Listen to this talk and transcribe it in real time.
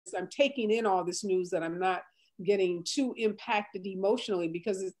I'm taking in all this news, that I'm not getting too impacted emotionally,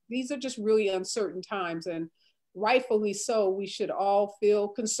 because these are just really uncertain times. And rightfully so, we should all feel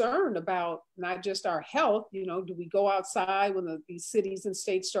concerned about not just our health. You know, do we go outside when these cities and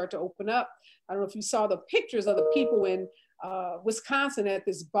states start to open up? I don't know if you saw the pictures of the people in Wisconsin at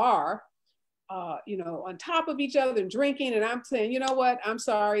this bar, you know, on top of each other and drinking. And I'm saying, you know what, I'm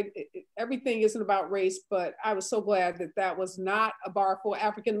sorry, everything isn't about race, but I was so glad that that was not a bar for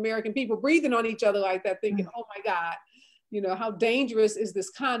African-American people breathing on each other like that, thinking, oh my God, you know, how dangerous is this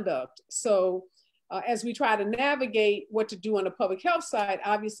conduct? So as we try to navigate what to do on the public health side,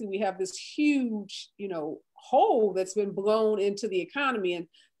 obviously we have this huge, you know, hole that's been blown into the economy. And,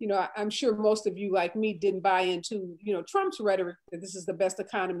 you know, I'm sure most of you like me didn't buy into, you know, Trump's rhetoric that this is the best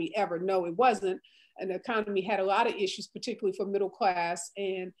economy ever. No, it wasn't. And the economy had a lot of issues, particularly for middle class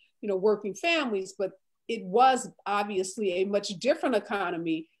and, you know, working families. But it was obviously a much different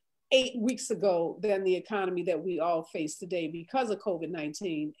economy 8 weeks ago than the economy that we all face today because of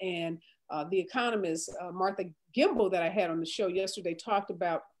COVID-19. And the economist, Martha Gimbel, that I had on the show yesterday, talked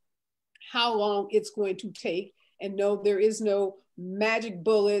about how long it's going to take. And no, there is no magic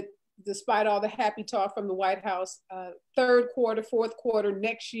bullet, despite all the happy talk from the White House. Third quarter, fourth quarter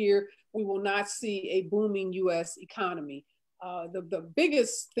next year, we will not see a booming US economy. The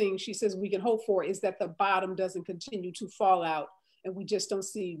biggest thing she says we can hope for is that the bottom doesn't continue to fall out and we just don't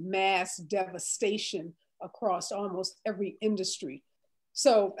see mass devastation across almost every industry.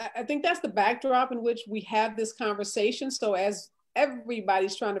 So I think that's the backdrop in which we have this conversation. So as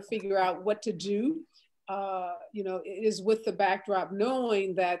everybody's trying to figure out what to do, you know, it is with the backdrop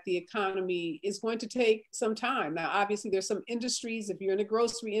knowing that the economy is going to take some time. Now, obviously there's some industries, if you're in the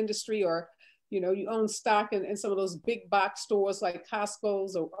grocery industry or, you know, you own stock in some of those big box stores like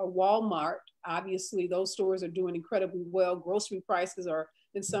Costco's or Walmart, obviously those stores are doing incredibly well. Grocery prices are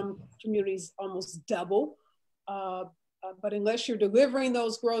in some communities almost double. But unless you're delivering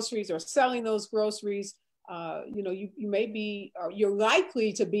those groceries or selling those groceries, you know, you may be, or you're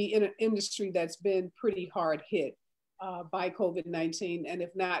likely to be in an industry that's been pretty hard hit by COVID-19. And if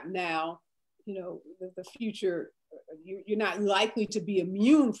not now, you know, the future, you're not likely to be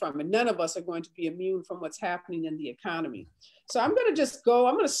immune from it. None of us are going to be immune from what's happening in the economy. So I'm going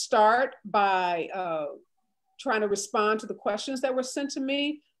to start by trying to respond to the questions that were sent to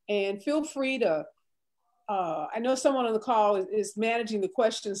me, and feel free to I know someone on the call is managing the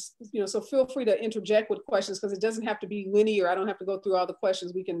questions, you know, so feel free to interject with questions because it doesn't have to be linear. I don't have to go through all the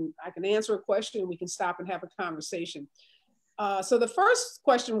questions. I can answer a question and we can stop and have a conversation. So the first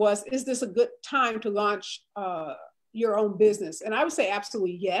question was, is this a good time to launch your own business? And I would say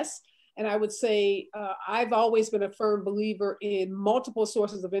absolutely yes. And I would say I've always been a firm believer in multiple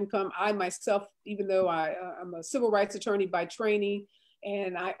sources of income. I myself, even though I'm a civil rights attorney by training,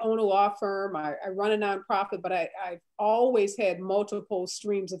 and I own a law firm, I run a nonprofit, but I've always had multiple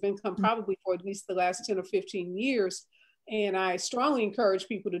streams of income, probably for at least the last 10 or 15 years. And I strongly encourage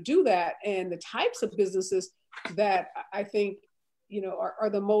people to do that. And the types of businesses that I think, you know, are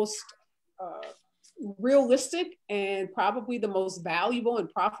the most realistic and probably the most valuable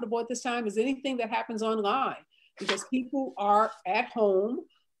and profitable at this time is anything that happens online, because people are at home.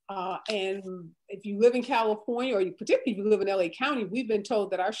 And if you live in California, or particularly if you live in LA County, we've been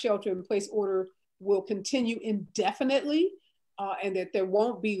told that our shelter-in-place order will continue indefinitely, and that there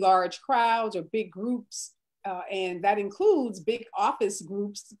won't be large crowds or big groups. And that includes big office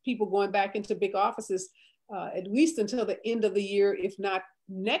groups, people going back into big offices, at least until the end of the year, if not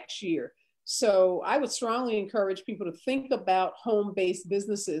next year. So I would strongly encourage people to think about home-based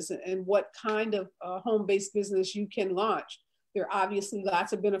businesses and what kind of home-based business you can launch. There are obviously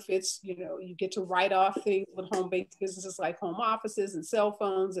lots of benefits. You know, you get to write off things with home-based businesses like home offices and cell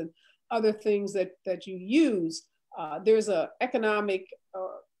phones and other things that you use. There's an economic,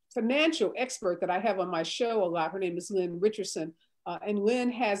 financial expert that I have on my show a lot. Her name is Lynn Richardson. And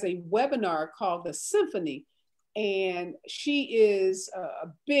Lynn has a webinar called The Symphony. And she is a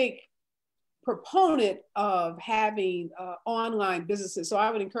big proponent of having online businesses. So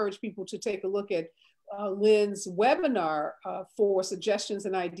I would encourage people to take a look at Lynn's webinar for suggestions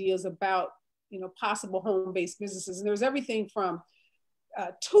and ideas about, you know, possible home-based businesses. And there's everything from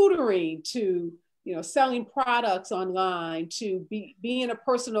tutoring to, you know, selling products online to being a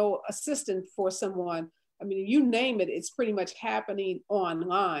personal assistant for someone. I mean, you name it, it's pretty much happening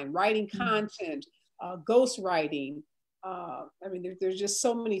online. Writing content, ghostwriting. I mean, there's just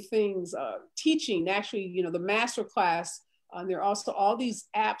so many things. Teaching, actually, you know, the master class. There are also all these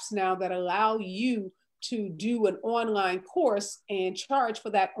apps now that allow you to do an online course and charge for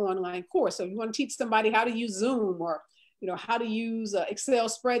that online course. So if you want to teach somebody how to use Zoom, or, how to use an Excel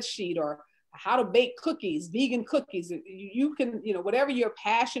spreadsheet, or how to bake cookies, vegan cookies. You can, whatever your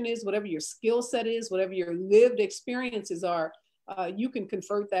passion is, whatever your skill set is, whatever your lived experiences are, you can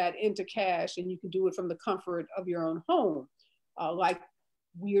convert that into cash, and you can do it from the comfort of your own home, like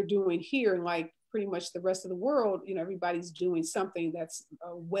we are doing here, and like pretty much the rest of the world. Everybody's doing something that's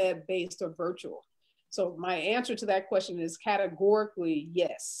web-based or virtual. So my answer to that question is categorically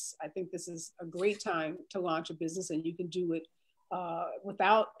yes. I think this is a great time to launch a business, and you can do it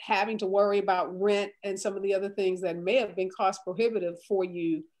without having to worry about rent and some of the other things that may have been cost prohibitive for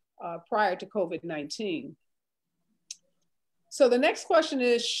you prior to COVID-19. So the next question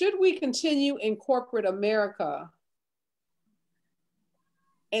is, should we continue in corporate America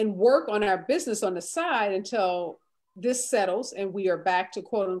and work on our business on the side until this settles and we are back to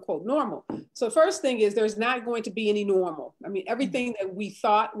quote unquote normal? So first thing is, there's not going to be any normal. I mean, everything that we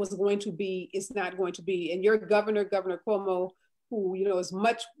thought was going to be is not going to be. And your Governor Cuomo, who, is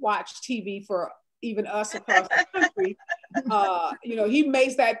much watched TV for even us across the country, he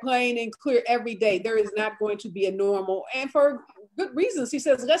makes that plain and clear every day. There is not going to be a normal, and for good reasons. He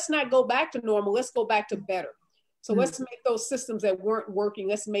says, let's not go back to normal, let's go back to better. So let's make those systems that weren't working,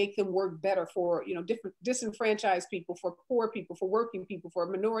 let's make them work better for, different disenfranchised people, for poor people, for working people, for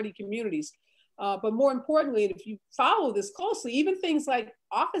minority communities. But more importantly, if you follow this closely, even things like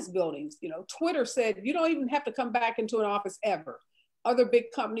office buildings, Twitter said, you don't even have to come back into an office ever. Other big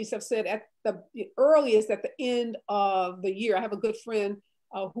companies have said at the earliest at the end of the year. I have a good friend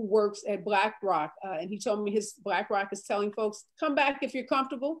who works at BlackRock, and he told me his BlackRock is telling folks, come back if you're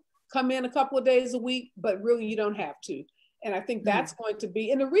comfortable, come in a couple of days a week, but really you don't have to. And I think that's going to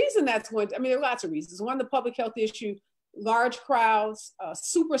be, and the reason that's going to, there are lots of reasons. One, the public health issue, large crowds,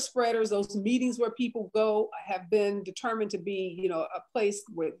 super spreaders, those meetings where people go have been determined to be, a place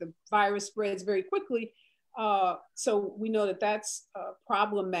where the virus spreads very quickly. So we know that that's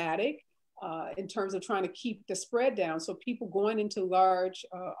problematic in terms of trying to keep the spread down. So people going into large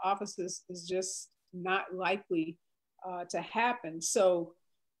offices is just not likely to happen. So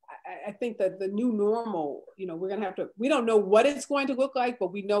I think that the new normal, we're going to have to, we don't know what it's going to look like,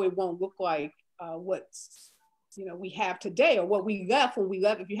 but we know it won't look like what's, we have today, or what we left when we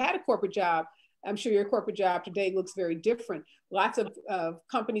left. If you had a corporate job, I'm sure your corporate job today looks very different. Lots of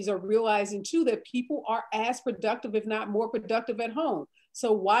companies are realizing too that people are as productive, if not more productive at home.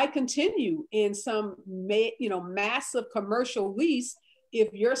 So why continue in some, massive commercial lease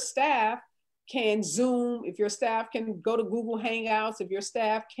if your staff can Zoom, if your staff can go to Google Hangouts, if your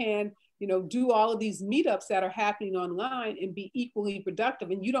staff can, do all of these meetups that are happening online and be equally productive,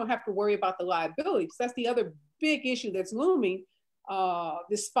 and you don't have to worry about the liability. Because that's the other big issue that's looming.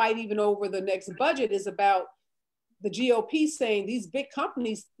 This fight even over the next budget is about the GOP saying these big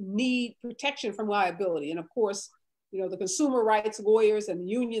companies need protection from liability. And of course, the consumer rights lawyers and the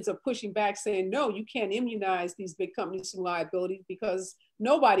unions are pushing back saying, no, you can't immunize these big companies from liability because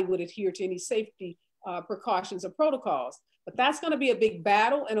nobody would adhere to any safety precautions or protocols. But that's going to be a big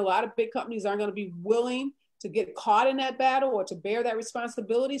battle. And a lot of big companies aren't going to be willing to get caught in that battle or to bear that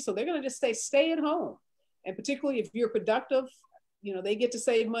responsibility. So they're going to just stay at home. And particularly if you're productive, they get to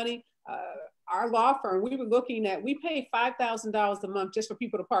save money. Our law firm, we were looking at, we pay $5,000 a month just for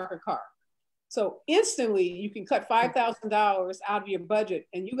people to park a car. So instantly you can cut $5,000 out of your budget.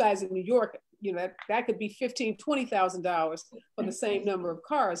 And you guys in New York, that could be $15,000, $20,000 for the same number of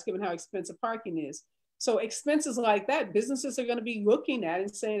cars, given how expensive parking is. So expenses like that, businesses are going to be looking at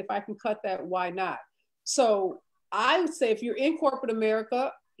and saying, if I can cut that, why not? So I would say if you're in corporate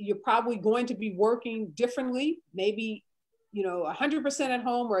America, you're probably going to be working differently, maybe 100% at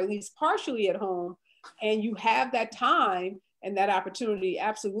home, or at least partially at home, and you have that time and that opportunity,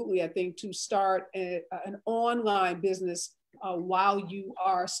 absolutely, I think, to start an online business while you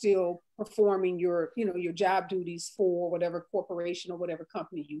are still performing your job duties for whatever corporation or whatever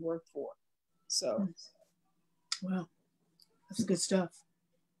company you work for. So, wow, that's good stuff.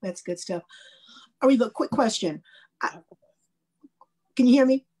 That's good stuff. Areva, quick question. Can you hear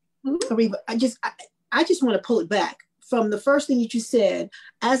me? Mm-hmm. Areva, I just want to pull it back from the first thing that you said.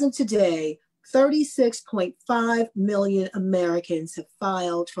 As of today, 36.5 million Americans have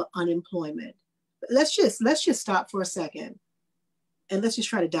filed for unemployment. Let's just stop for a second and let's just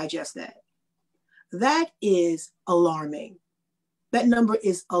try to digest that. That is alarming. That number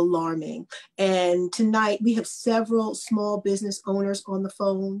is alarming. And tonight we have several small business owners on the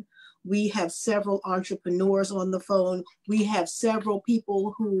phone. We have several entrepreneurs on the phone. We have several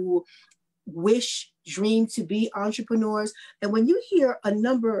people who dream to be entrepreneurs. And when you hear a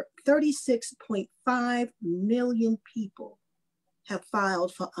number, 36.5 million people have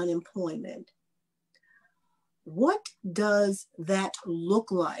filed for unemployment, what does that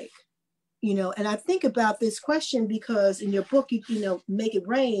look like? You know, and I think about this question because in your book, you know, Make It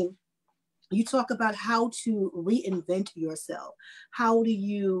Rain, you talk about how to reinvent yourself. How do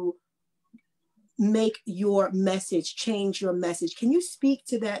you make your message, change your message? Can you speak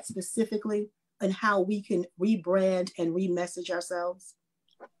to that specifically and how we can rebrand and remessage ourselves?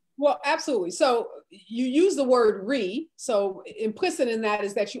 Well, absolutely. So you use the word re. So implicit in that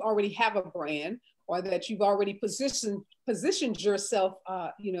is that you already have a brand, or that you've already positioned yourself,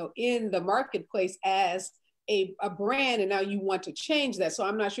 you know, in the marketplace as a brand, and now you want to change that. So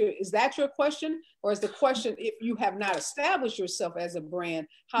I'm not sure, is that your question, or is the question, if you have not established yourself as a brand,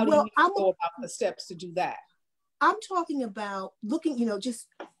 how do you go about the steps to do that? I'm talking about looking, you know, just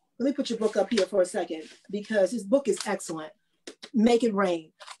let me put your book up here for a second, because this book is excellent. Make It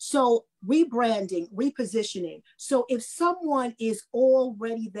Rain. So rebranding, repositioning. So if someone is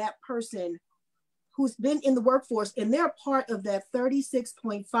already that person who's been in the workforce and they're part of that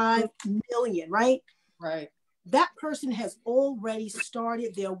 36.5 million, right? Right. That person has already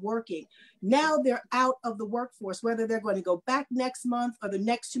started their working. Now they're out of the workforce, whether they're going to go back next month or the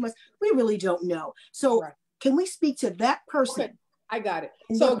next 2 months, we really don't know. So can we speak to that person? Okay. I got it.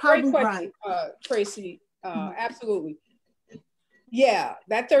 And so great question, right. Traci. Absolutely. Yeah,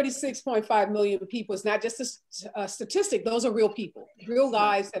 that 36.5 million people is not just a statistic. Those are real people. Real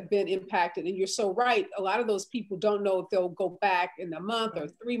lives have been impacted. And you're so right. A lot of those people don't know if they'll go back in a month or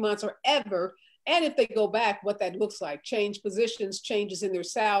 3 months or ever. And if they go back, what that looks like. Change positions, changes in their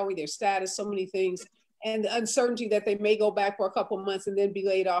salary, their status, so many things. And the uncertainty that they may go back for a couple of months and then be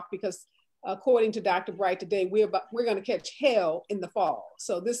laid off because, according to Dr. Bright today, we're going to catch hell in the fall.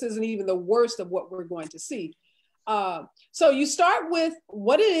 So this isn't even the worst of what we're going to see. So you start with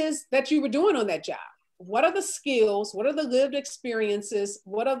what it is that you were doing on that job. What are the skills? What are the lived experiences?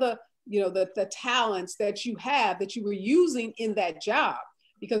 What are the, you know, the talents that you have that you were using in that job?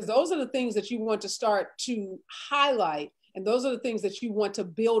 Because those are the things that you want to start to highlight. And those are the things that you want to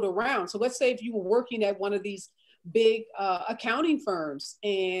build around. So let's say if you were working at one of these big accounting firms,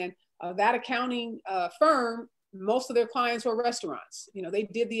 and that accounting firm, most of their clients were restaurants. You know, they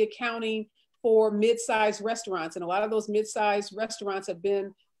did the accounting for mid-sized restaurants. And a lot of those mid-sized restaurants have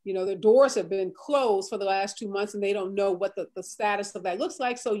been, you know, their doors have been closed for the last 2 months, and they don't know what the status of that looks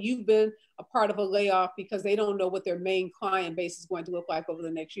like. So you've been a part of a layoff because they don't know what their main client base is going to look like over the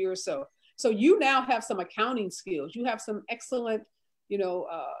next year or so. So you now have some accounting skills. You have some excellent, you know,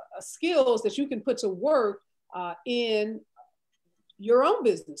 skills that you can put to work in your own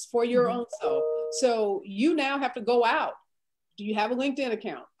business for your own self. So you now have to go out. Do you have a LinkedIn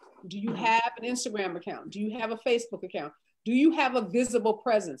account? Do you have an Instagram account? Do you have a Facebook account? Do you have a visible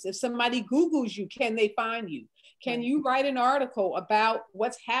presence? If somebody Googles you, can they find you? Can you write an article about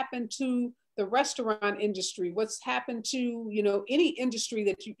what's happened to the restaurant industry? What's happened to, you know, any industry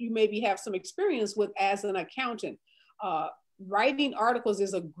that you maybe have some experience with as an accountant? Writing articles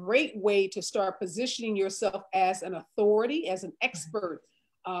is a great way to start positioning yourself as an authority, as an expert.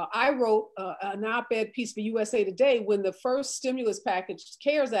 I wrote an op-ed piece for USA Today when the first stimulus package,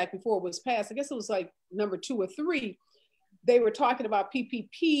 CARES Act, before it was passed. I guess it was like number 2 or 3. They were talking about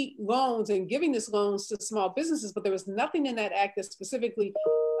PPP loans and giving this loans to small businesses, but there was nothing in that act that specifically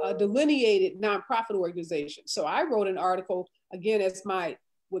delineated nonprofit organizations. So I wrote an article, again,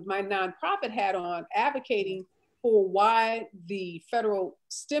 with my nonprofit hat on, advocating for why the federal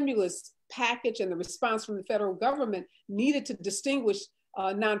stimulus package and the response from the federal government needed to distinguish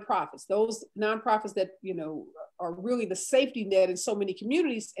nonprofits, those nonprofits that, you know, are really the safety net in so many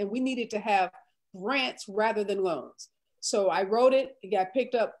communities, and we needed to have grants rather than loans. So I wrote it. It got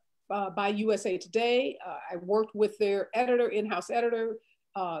picked up by USA Today. I worked with their editor, in-house editor,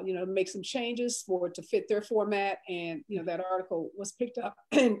 you know, to make some changes for it to fit their format, and you know, that article was picked up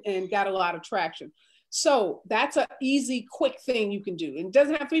and got a lot of traction. So that's an easy, quick thing you can do. And it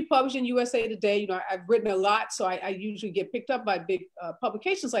doesn't have to be published in USA Today. You know, I've written a lot, so I usually get picked up by big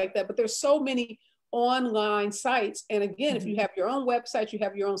publications like that. But there's so many online sites. And again, if you have your own website, you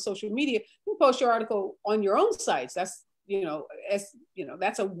have your own social media, you can post your article on your own sites. That's, you know,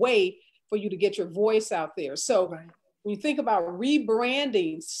 that's a way for you to get your voice out there. So when you think about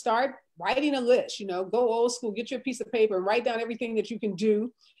rebranding, start writing a list, you know, go old school, get your piece of paper and write down everything that you can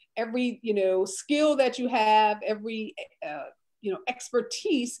do. Every, you know, skill that you have, every, you know,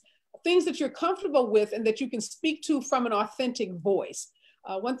 expertise, things that you're comfortable with and that you can speak to from an authentic voice.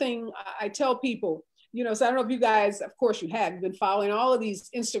 One thing I tell people, you know, so I don't know if you guys, of course you've been following all of these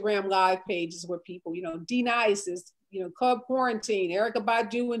Instagram live pages where people, you know, D-Nice is, you know, Club Quarantine, Erykah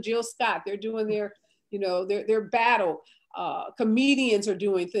Badu and Jill Scott, they're doing their, you know, their battle. comedians are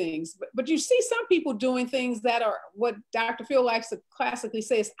doing things, but you see some people doing things that are what Dr. Phil likes to classically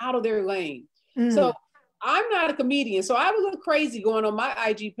say is out of their lane. So I'm not a comedian, so I would look crazy going on my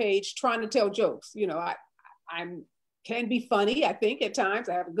IG page trying to tell jokes. You know, I can be funny, I think, at times.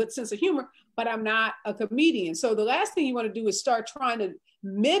 I have a good sense of humor, but I'm not a comedian. So the last thing you want to do is start trying to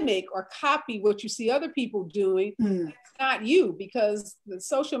mimic or copy what you see other people doing. It's not you, because the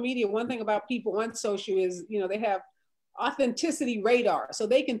social media, one thing about people on social is, you know, they have authenticity radar. So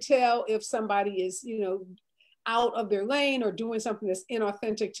they can tell if somebody is, you know, out of their lane or doing something that's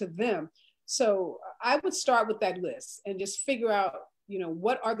inauthentic to them. So I would start with that list and just figure out, you know,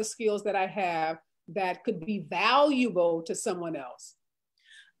 what are the skills that I have that could be valuable to someone else.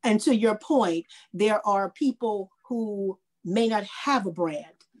 And to your point, there are people who may not have a brand.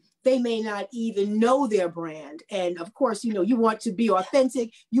 They may not even know their brand. And of course, you know, you want to be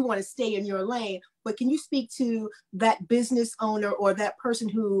authentic, you want to stay in your lane, but can you speak to that business owner or that person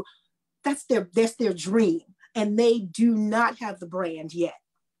who that's their dream and they do not have the brand yet?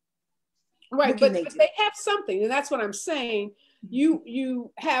 Right, but they have something, and that's what I'm saying.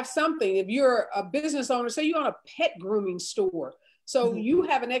 You have something. If you're a business owner, say you own a pet grooming store, so you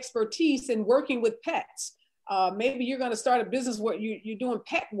have an expertise in working with pets. Maybe you're going to start a business where you're doing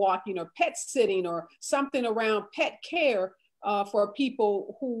pet walking or pet sitting or something around pet care for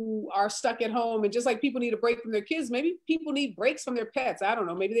people who are stuck at home. And just like people need a break from their kids, maybe people need breaks from their pets. I don't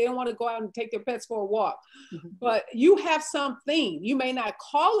know. Maybe they don't want to go out and take their pets for a walk. But you have something. You may not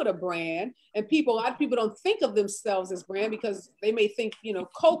call it a brand. And a lot of people don't think of themselves as brand because they may think, you know,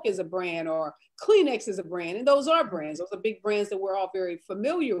 Coke is a brand or Kleenex is a brand. And those are brands. Those are big brands that we're all very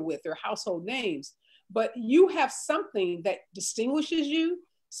familiar with. They're household names. But you have something that distinguishes you,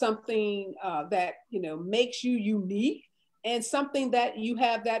 something that, you know, makes you unique, and something that you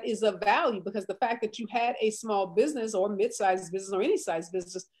have that is of value, because the fact that you had a small business or mid-sized business or any size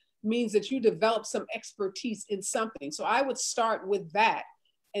business means that you develop some expertise in something. So I would start with that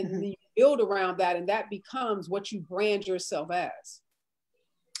and then you build around that, and that becomes what you brand yourself as.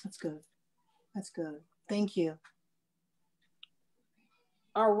 That's good. That's good. Thank you.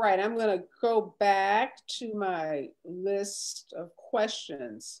 All right, I'm going to go back to my list of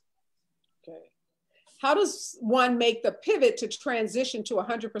questions. Okay. How does one make the pivot to transition to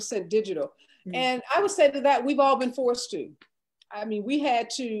 100% digital? And I would say to that, we've all been forced to. I mean, I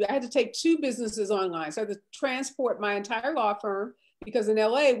had to take 2 businesses online. So I had to transport my entire law firm, because in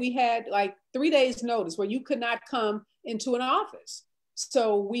LA, we had like 3 days notice where you could not come into an office.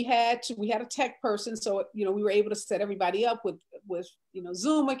 So we had a tech person. So, you know, we were able to set everybody up with you know,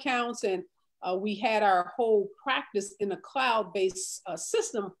 Zoom accounts, and we had our whole practice in a cloud-based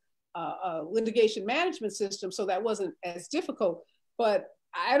system, litigation management system. So that wasn't as difficult, but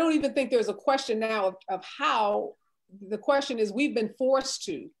I don't even think there's a question now of how. The question is, we've been forced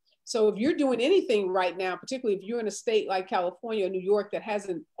to. So if you're doing anything right now, particularly if you're in a state like California or New York that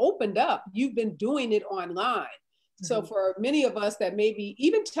hasn't opened up, you've been doing it online. So for many of us that maybe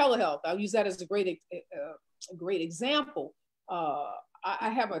even telehealth, I'll use that as a great example. I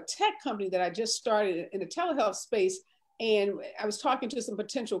have a tech company that I just started in the telehealth space, and I was talking to some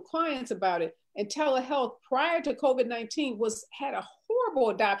potential clients about it. And telehealth prior to COVID-19 had a horrible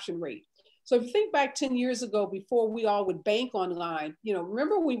adoption rate. So if you think back 10 years ago, before we all would bank online, you know,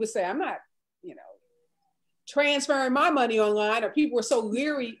 remember we would say, I'm not, you know, transferring my money online, or people were so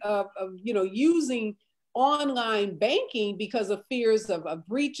leery of you know, using online banking because of fears of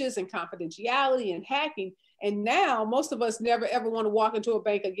breaches and confidentiality and hacking. And now most of us never ever want to walk into a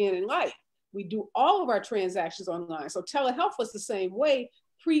bank again in life. We do all of our transactions online. So telehealth was the same way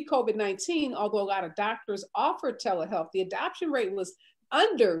pre-COVID-19, although a lot of doctors offered telehealth. The adoption rate was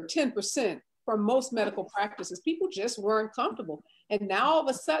under 10% for most medical practices. People just weren't comfortable. And now all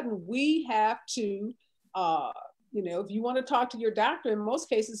of a sudden we have to, you know, if you want to talk to your doctor, in most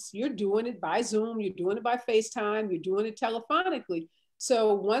cases, you're doing it by Zoom, you're doing it by FaceTime, you're doing it telephonically.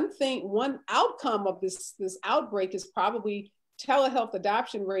 So one outcome of this outbreak is probably telehealth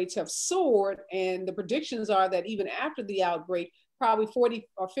adoption rates have soared. And the predictions are that even after the outbreak, probably 40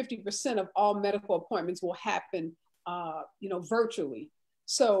 or 50% of all medical appointments will happen, you know, virtually.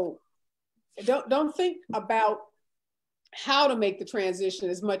 So don't think about how to make the transition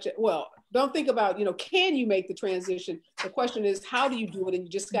as much. Well, don't think about, you know, can you make the transition? The question is, how do you do it? And you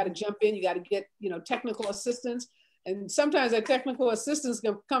just got to jump in. You got to get, you know, technical assistance. And sometimes that technical assistance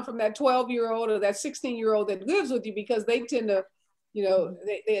can come from that 12-year-old or that 16-year-old that lives with you, because they tend to, you know,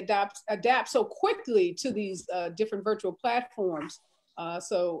 they adapt so quickly to these different virtual platforms.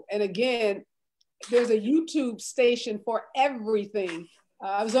 And again, there's a YouTube station for everything.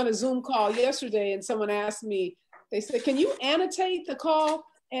 I was on a Zoom call yesterday and someone asked me, They said, can you annotate the call?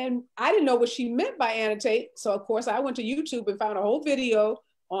 And I didn't know what she meant by annotate. So of course I went to YouTube and found a whole video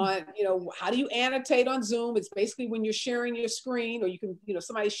on, how do you annotate on Zoom? It's basically when you're sharing your screen, or you can,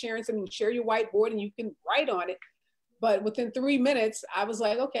 somebody's sharing something, share your whiteboard and you can write on it. But within 3 minutes, I was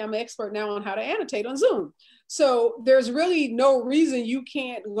like, okay, I'm an expert now on how to annotate on Zoom. So there's really no reason you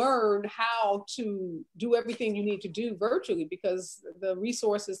can't learn how to do everything you need to do virtually, because the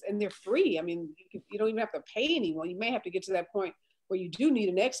resources, and they're free. I mean, you don't even have to pay anyone. You may have to get to that point where you do need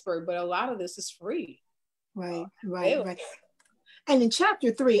an expert, but a lot of this is free. Right. And in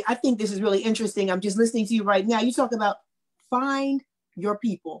chapter 3, I think this is really interesting. I'm just listening to you right now. You talk about find your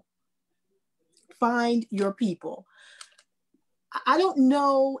people. Find your people. I don't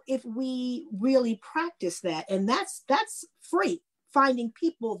know if we really practice that, and that's free. Finding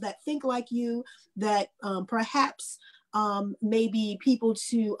people that think like you, that perhaps maybe people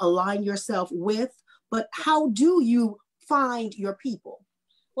to align yourself with. But how do you find your people?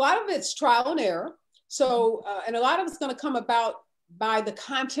 A lot of it's trial and error. So, and a lot of it's going to come about by the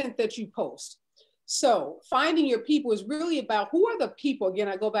content that you post. So finding your people is really about, who are the people? Again,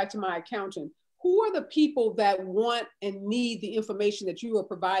 I go back to my accountant. Who are the people that want and need the information that you are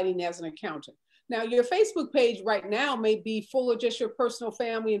providing as an accountant? Now, your Facebook page right now may be full of just your personal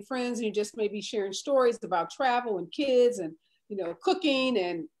family and friends, and you just may be sharing stories about travel and kids and, cooking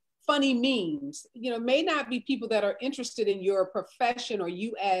and funny memes. May not be people that are interested in your profession or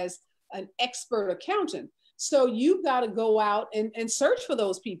you as an expert accountant. So you've got to go out and search for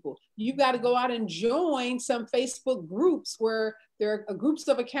those people. You've got to go out and join some Facebook groups where there are groups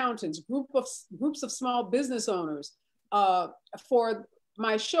of accountants, groups of small business owners. For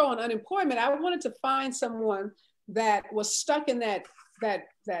my show on unemployment, I wanted to find someone that was stuck in that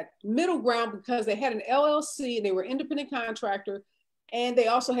middle ground, because they had an LLC and they were independent contractor, and they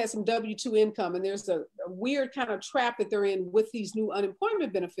also had some W-2 income. And there's a weird kind of trap that they're in with these new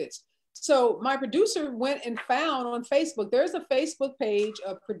unemployment benefits. So my producer went and found on Facebook, there's a Facebook page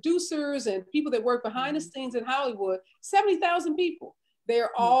of producers and people that work behind the scenes in Hollywood, 70,000 people.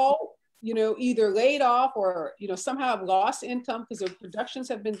 They're all, either laid off or, somehow have lost income because their productions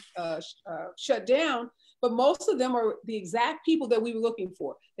have been shut down. But most of them are the exact people that we were looking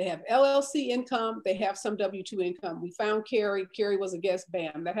for. They have LLC income. They have some W-2 income. We found Carrie. Carrie was a guest.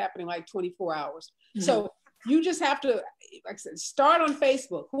 Bam. That happened in like 24 hours. Mm-hmm. So you just have to, like I said, start on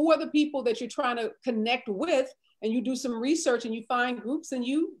Facebook. Who are the people that you're trying to connect with? And you do some research and you find groups and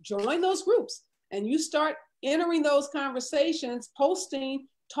you join those groups and you start entering those conversations, posting,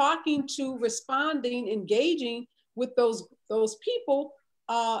 talking to, responding, engaging with those people.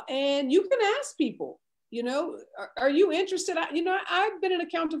 And you can ask people, are you interested? I've been an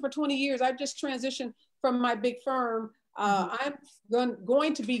accountant for 20 years. I've just transitioned from my big firm. I'm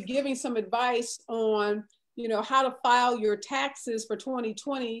going to be giving some advice on how to file your taxes for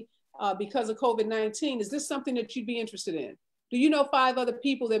 2020 because of COVID-19. Is this something that you'd be interested in? Do you know 5 other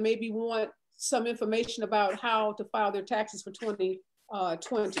people that maybe want some information about how to file their taxes for 2020?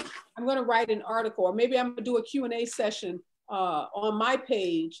 I'm going to write an article, or maybe I'm going to do a Q&A session on my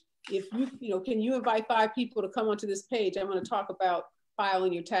page. If can you invite 5 people to come onto this page? I'm going to talk about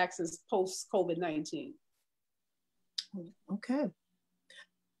filing your taxes post COVID-19. Okay.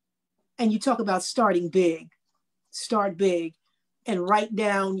 And you talk about starting big. Start big and write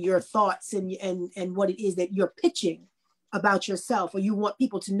down your thoughts and what it is that you're pitching about yourself, or you want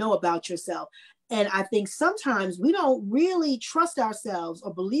people to know about yourself. And I think sometimes we don't really trust ourselves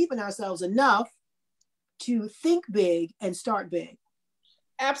or believe in ourselves enough to think big and start big.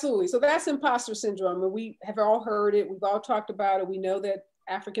 Absolutely. So that's imposter syndrome. And we have all heard it. We've all talked about it. We know that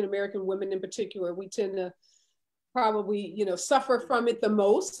African-American women in particular, we tend to probably, suffer from it the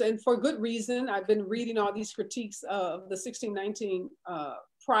most, and for good reason. I've been reading all these critiques of the 1619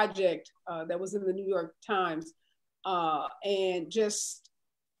 project that was in the New York Times, and just,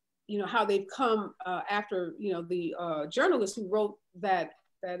 how they've come after, the journalist who wrote that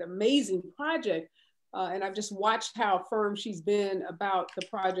amazing project. And I've just watched how firm she's been about the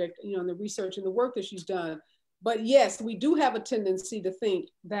project, and the research and the work that she's done. But yes, we do have a tendency to think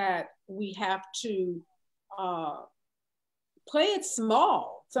that we have to play it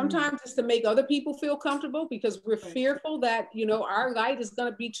small. Sometimes it's to make other people feel comfortable, because we're fearful that, our light is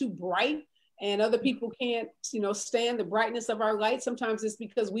going to be too bright and other people can't, stand the brightness of our light. Sometimes it's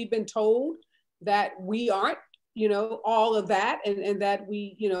because we've been told that we aren't, all of that, and that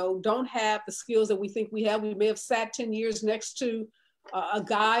we, don't have the skills that we think we have. We may have sat 10 years next to a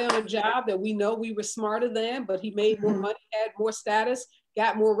guy on a job that we know we were smarter than, but he made more money, had more status,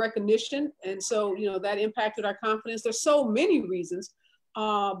 got more recognition. And so, that impacted our confidence. There's so many reasons,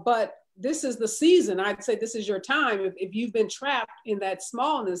 but this is the season. I'd say this is your time. If you've been trapped in that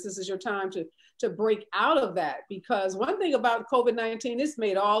smallness, this is your time to break out of that. Because one thing about COVID-19, it's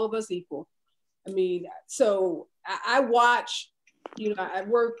made all of us equal. I mean, so I watch, you know, I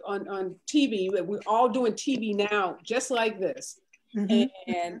work on TV. We're all doing TV now, just like this.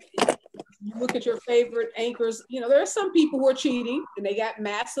 Mm-hmm. And you look at your favorite anchors, you know, there are some people who are cheating and they got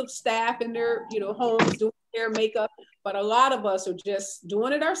massive staff in their, you know, homes doing hair, makeup, but a lot of us are just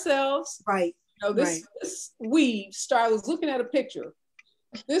doing it ourselves. Right. You know, this weave star, I was looking at a picture.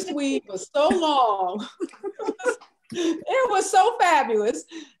 This weave was so long. It was so fabulous.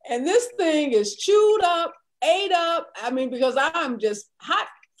 And this thing is chewed up, ate up. I mean, because I'm just hot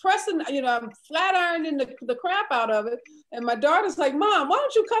pressing, you know, I'm flat ironing the crap out of it. And my daughter's like, Mom, why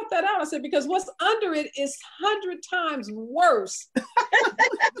don't you cut that out? I said, because what's under it is 100 times worse.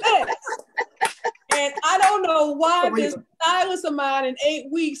 And I don't know why this stylist of mine in 8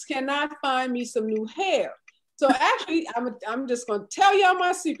 weeks cannot find me some new hair. So actually, I'm just going to tell y'all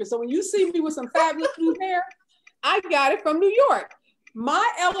my secret. So when you see me with some fabulous new hair, I got it from New York.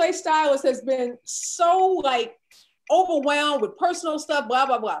 My LA stylist has been so like overwhelmed with personal stuff, blah,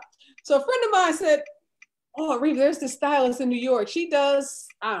 blah, blah. So a friend of mine said, oh, Reeve, there's this stylist in New York. She does,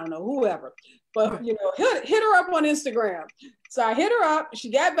 I don't know, whoever. But, you know, hit her up on Instagram. So I hit her up.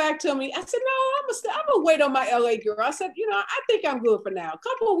 She got back to me. I said, no, I'm going to wait on my LA girl. I said, you know, I think I'm good for now. A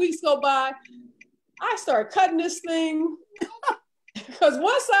couple of weeks go by. I started cutting this thing because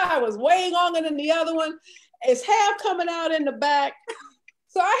one side was way longer than the other one. It's half coming out in the back.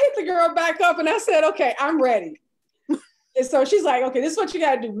 So I hit the girl back up and I said, okay, I'm ready. And so she's like, okay, this is what you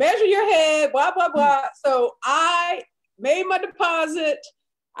got to do. Measure your head, blah, blah, blah. So I made my deposit.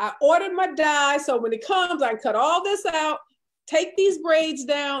 I ordered my dye. So when it comes, I can cut all this out, take these braids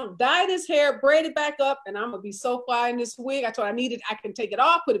down, dye this hair, braid it back up, and I'm going to be so fly in this wig. I told her I can take it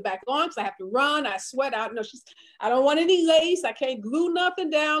off, put it back on because I have to run. I sweat out. No, I don't want any lace. I can't glue nothing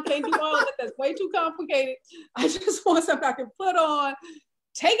down. Can't do all that. That's way too complicated. I just want something I can put on,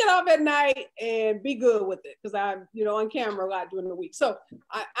 take it off at night and be good with it because I'm, you know, on camera a lot during the week. So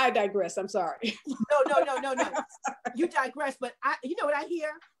I digress. I'm sorry. No. You digress, but you know what I hear?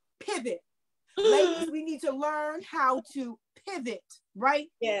 Pivot. Ladies, we need to learn how to pivot, right?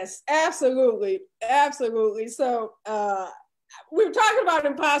 Yes, absolutely. Absolutely. So we were talking about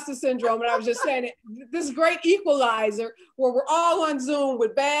imposter syndrome, and I was just saying this great equalizer where we're all on Zoom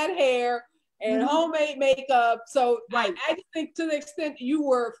with bad hair and homemade makeup. So I just think to the extent you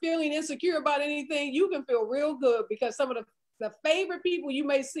were feeling insecure about anything, you can feel real good because some of the favorite people you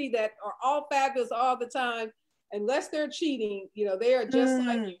may see that are all fabulous all the time, unless they're cheating, you know, they are just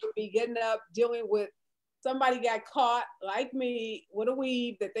like you could be getting up, dealing with somebody got caught like me with a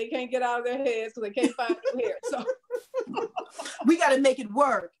weave that they can't get out of their heads because they can't find new hair. So we got to make it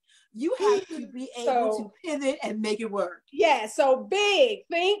work. You have to be able to pivot and make it work. Yeah, so think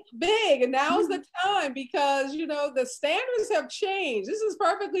big. And now's the time because, you know, the standards have changed.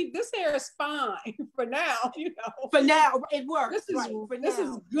 This hair is fine for now, you know. For now, it works. This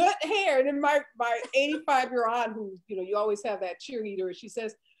is good hair. And then my 85-year-old aunt, who, you know, you always have that cheerleader, and she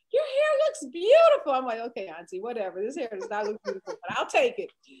says, your hair looks beautiful. I'm like, okay, auntie, whatever. This hair does not look beautiful, but I'll take it.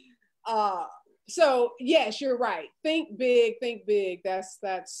 So yes, you're right. Think big. That's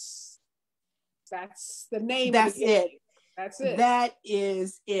the name. That's it. That's it. That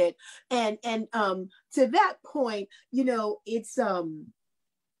is it. And to that point, you know, it's I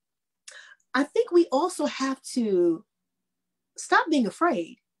think we also have to stop being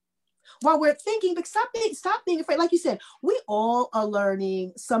afraid. While we're thinking, but stop being afraid. Like you said, we all are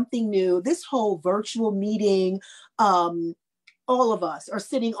learning something new. This whole virtual meeting, all of us are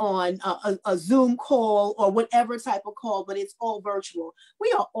sitting on a Zoom call or whatever type of call, but it's all virtual.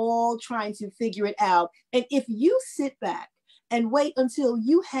 We are all trying to figure it out. And if you sit back and wait until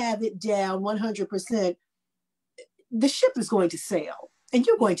you have it down 100%, the ship is going to sail and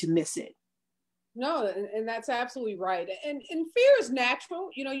you're going to miss it. No, and that's absolutely right. And fear is natural.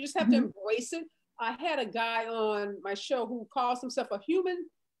 You know, you just have to embrace it. I had a guy on my show who calls himself a human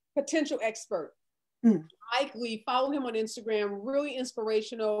potential expert. Mike Lee, follow him on Instagram, really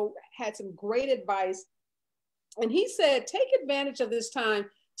inspirational, had some great advice. And he said, take advantage of this time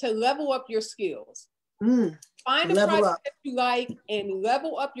to level up your skills. Find a project that you like and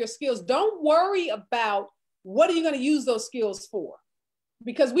level up your skills. Don't worry about what are you going to use those skills for,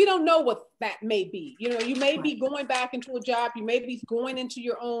 because we don't know what that may be. You know, you may be going back into a job, you may be going into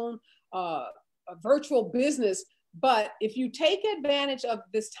your own a virtual business. But if you take advantage of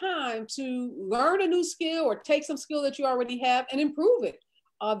this time to learn a new skill or take some skill that you already have and improve it,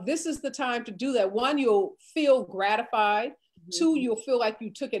 this is the time to do that. One, you'll feel gratified. Two, you'll feel like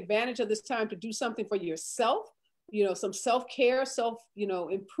you took advantage of this time to do something for yourself, you know, some self-care,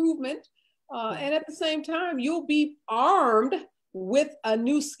 improvement. And at the same time, you'll be armed with a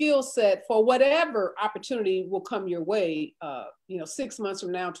new skill set for whatever opportunity will come your way, 6 months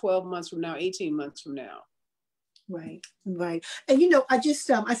from now, 12 months from now, 18 months from now. Right, right. And, I just,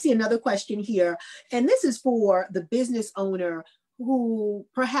 I see another question here, and this is for the business owner who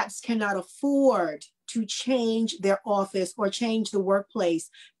perhaps cannot afford to change their office or change the workplace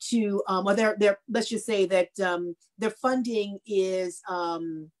to, or their let's just say that their funding is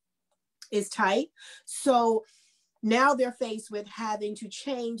tight. So now they're faced with having to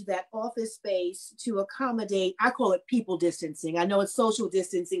change that office space to accommodate, I call it people distancing. I know it's social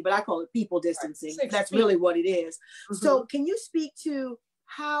distancing, but I call it people distancing. Right. That's really what it is. So can you speak to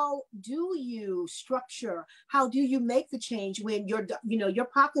how do you structure, how do you make the change when your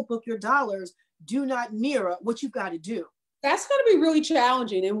pocketbook, your dollars do not mirror what you've got to do? That's going to be really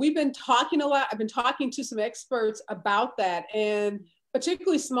challenging. And we've been talking a lot. I've been talking to some experts about that, and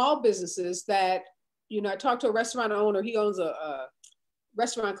particularly small businesses that, I talked to a restaurant owner. He owns a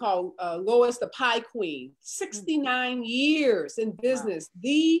restaurant called Lois the Pie Queen, 69 years in business. Wow.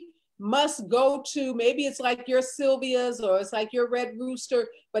 The must go to, maybe it's like your Sylvia's or it's like your Red Rooster,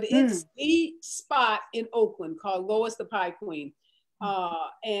 but it's the spot in Oakland called Lois the Pie Queen. And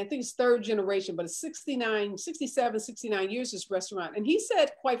I think it's third generation, but it's 69 years, this restaurant. And he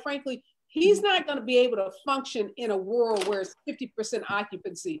said, quite frankly, he's not going to be able to function in a world where it's 50%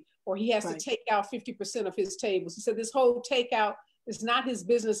 occupancy, or he has to take out 50% of his tables. He said this whole takeout is not his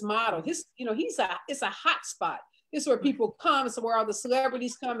business model. It's a hot spot. It's where people come. It's where all the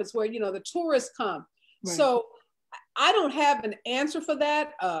celebrities come. It's where, the tourists come. Right. So I don't have an answer for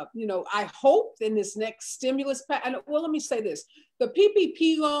that. I hope in this next stimulus well, let me say this. The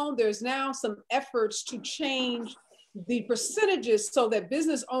PPP loan, there's now some efforts to change the percentages so that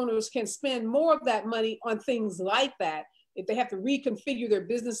business owners can spend more of that money on things like that. If they have to reconfigure their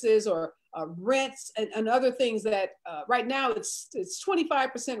businesses or rents and other things that right now it's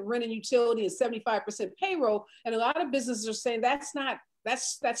 25% rent and utility and 75% payroll. And a lot of businesses are saying that's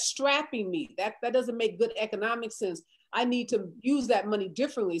strapping me. That doesn't make good economic sense. I need to use that money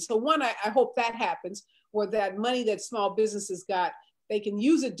differently. So one, I hope that happens, or that money that small businesses got, they can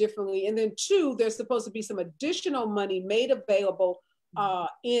use it differently. And then two, there's supposed to be some additional money made available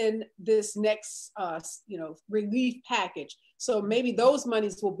in this next, relief package. So maybe those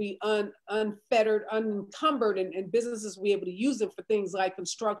monies will be unfettered, unencumbered, and businesses will be able to use them for things like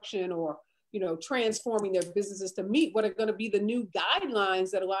construction or, transforming their businesses to meet what are going to be the new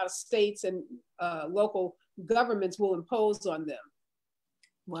guidelines that a lot of states and local governments will impose on them.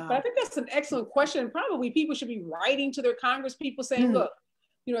 Wow. But I think that's an excellent question. Probably people should be writing to their Congress people saying, look,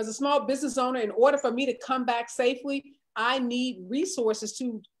 as a small business owner, in order for me to come back safely, I need resources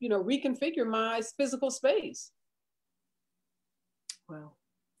to, reconfigure my physical space. Well,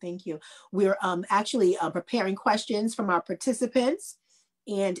 thank you. We're actually preparing questions from our participants.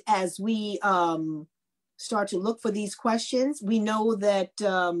 And as we start to look for these questions, we know that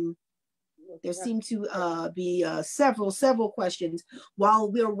there seem to be several questions.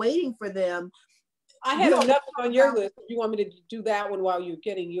 While we're waiting for them, I have another on your list. If you want me to do that one while you're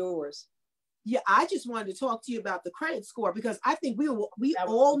getting yours. Yeah, I just wanted to talk to you about the credit score, because I think we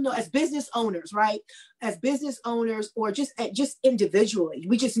all know, as business owners, right? As business owners, or just individually,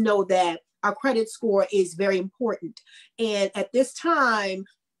 we just know that our credit score is very important. And at this time,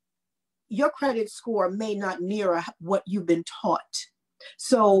 your credit score may not mirror what you've been taught.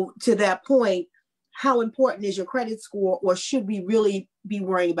 So to that point, how important is your credit score, or should we really be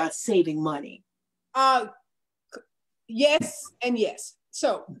worrying about saving money? Yes and yes.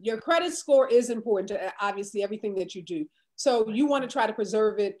 So your credit score is important to obviously everything that you do. So you want to try to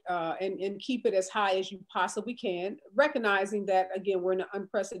preserve it and keep it as high as you possibly can, recognizing that, again, we're in an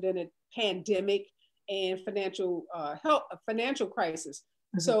unprecedented pandemic and financial crisis.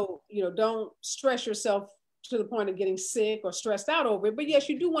 So, don't stress yourself to the point of getting sick or stressed out over it. But yes,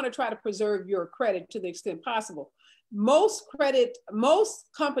 you do want to try to preserve your credit to the extent possible. Most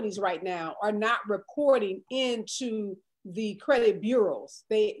companies right now are not reporting into the credit bureaus.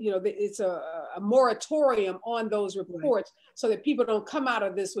 It's a moratorium on those reports, so that people don't come out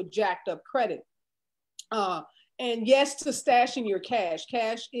of this with jacked up credit. And yes, to stashing your cash.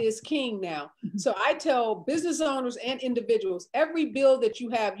 Cash is king now. So I tell business owners and individuals, every bill that you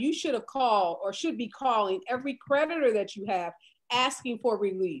have, you should have called or should be calling every creditor that you have, asking for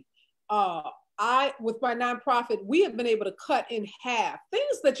relief. With my nonprofit, we have been able to cut in half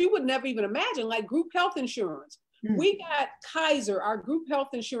things that you would never even imagine, like group health insurance. We got Kaiser, our group health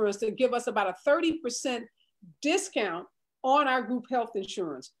insurance, to give us about a 30% discount on our group health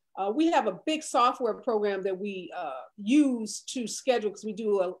insurance. We have a big software program that we use to schedule, because we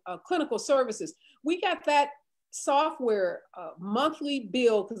do a clinical services. We got that software monthly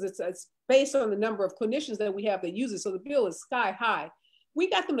bill, because it's based on the number of clinicians that we have that use it. So the bill is sky high. We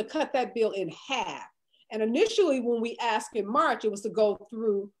got them to cut that bill in half. And initially, when we asked in March, it was to go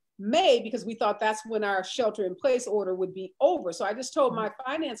through May, because we thought that's when our shelter in place order would be over. So I just told my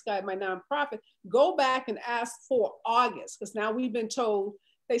finance guy, my nonprofit, go back and ask for August, because now we've been told,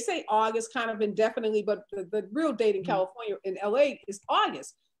 they say August kind of indefinitely, but the real date in California, in LA, is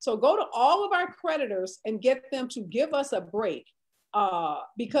August. So go to all of our creditors and get them to give us a break,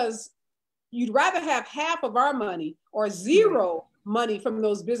 because you'd rather have half of our money or zero money from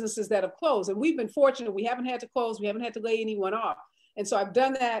those businesses that have closed. And we've been fortunate. We haven't had to close. We haven't had to lay anyone off. And so I've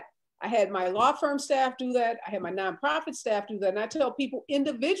done that. I had my law firm staff do that. I had my nonprofit staff do that. And I tell people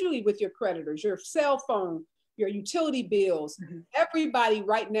individually with your creditors, your cell phone, your utility bills, everybody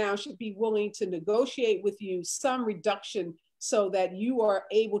right now should be willing to negotiate with you some reduction so that you are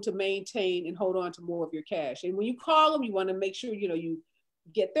able to maintain and hold on to more of your cash. And when you call them, you want to make sure, you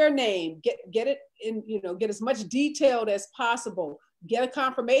get their name, get it in, get as much detailed as possible. Get a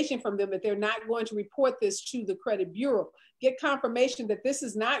confirmation from them that they're not going to report this to the credit bureau. Get confirmation that this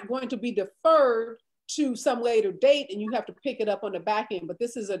is not going to be deferred to some later date and you have to pick it up on the back end. But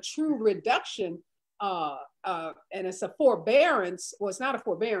this is a true reduction, and it's a forbearance. Well, it's not a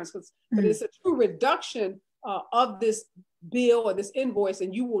forbearance, but it's a true reduction of this bill or this invoice,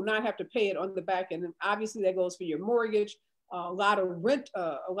 and you will not have to pay it on the back end. And obviously that goes for your mortgage. A lot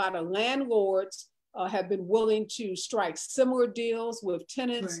of landlords have been willing to strike similar deals with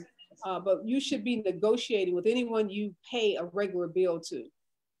tenants, but you should be negotiating with anyone you pay a regular bill to.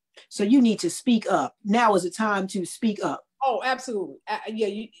 So you need to speak up. Now is the time to speak up. Oh, absolutely.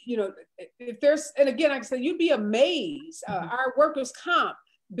 Yeah, if there's, and again, like I said, you'd be amazed. Our workers' comp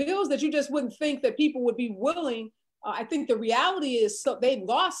bills that you just wouldn't think that people would be willing. I think the reality is they've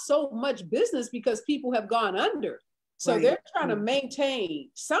lost so much business because people have gone under. So they're trying to maintain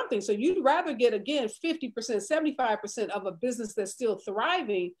something. So you'd rather get, again, 50%, 75% of a business that's still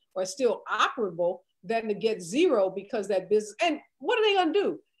thriving or still operable than to get zero because that business, and what are they gonna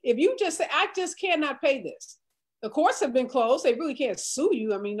do? If you just say, I just cannot pay this, the courts have been closed, they really can't sue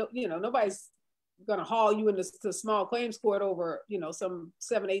you. I mean, nobody's gonna haul you into the small claims court over, some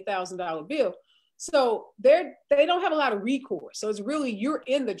 $7,000, $8,000 bill. So they don't have a lot of recourse. So it's really, you're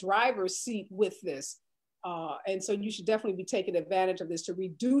in the driver's seat with this. And so you should definitely be taking advantage of this to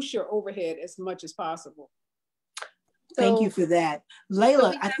reduce your overhead as much as possible. Thank you for that.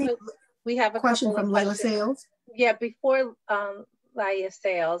 Layla, so I think we have a question from Layla Sales. Yeah, before Layla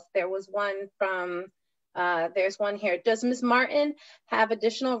Sales, there was one from, there's one here. Does Ms. Martin have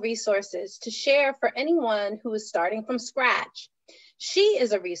additional resources to share for anyone who is starting from scratch? She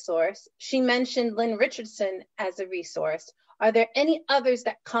is a resource. She mentioned Lynn Richardson as a resource. Are there any others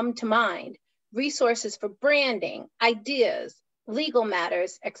that come to mind? Resources for branding, ideas, legal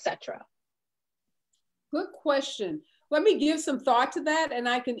matters, etc. Good question. Let me give some thought to that, and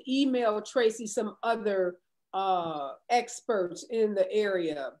I can email Traci some other experts in the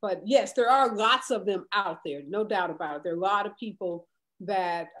area. But yes, there are lots of them out there, no doubt about it. There are a lot of people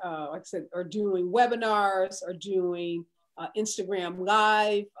that, like I said, are doing webinars, are doing Instagram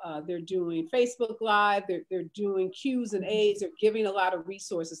Live, they're doing Facebook Live, they're doing Q's and A's, they're giving a lot of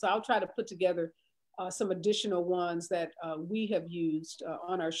resources. So I'll try to put together some additional ones that we have used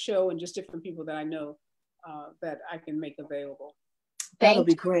on our show and just different people that I know that I can make available. That'll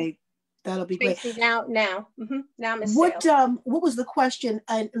be great. That'll be great. Now, Ms. What was the question?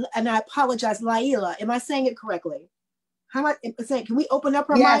 And I apologize, Layla, am I saying it correctly? How am I saying? Can we open up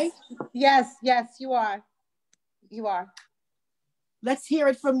her mic? Yes, you are. You are. Let's hear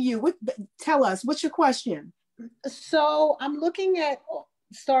it from you. Tell us, what's your question? So I'm looking at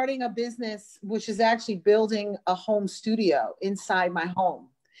starting a business, which is actually building a home studio inside my home.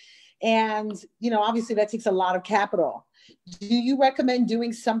 And, obviously that takes a lot of capital. Do you recommend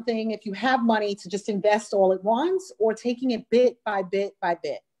doing something, if you have money, to just invest all at once, or taking it bit by bit by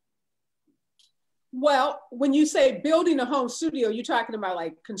bit? Well, when you say building a home studio, you're talking about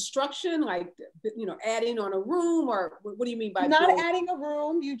like construction, like, adding on a room, or what do you mean by not building? Adding a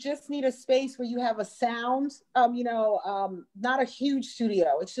room? You just need a space where you have a sound, not a huge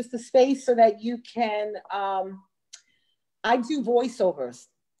studio. It's just a space so that you can, I do voiceovers.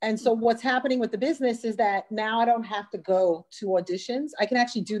 And so what's happening with the business is that now I don't have to go to auditions. I can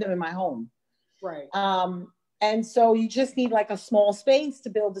actually do them in my home. Right. And so you just need like a small space to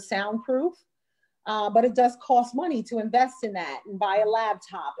build the soundproof. But it does cost money to invest in that and buy a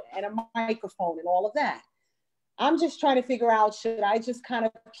laptop and a microphone and all of that. I'm just trying to figure out, should I just kind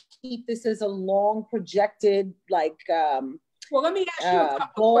of keep this as a long projected, like, well, let me ask you a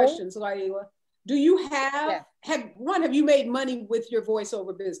couple of questions, Laila. Do you have you made money with your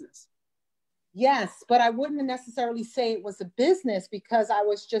voiceover business? Yes, but I wouldn't necessarily say it was a business because I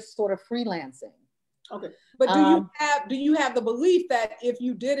was just sort of freelancing. Okay, but do you have the belief that if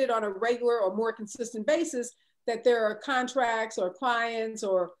you did it on a regular or more consistent basis, that there are contracts or clients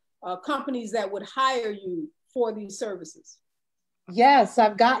or companies that would hire you for these services? Yes,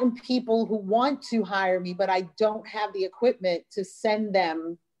 I've gotten people who want to hire me, but I don't have the equipment to send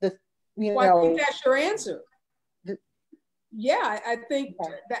them the, Well, I think that's your answer. Yeah, I think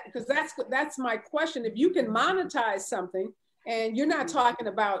that, because that's my question. If you can monetize something, and you're not talking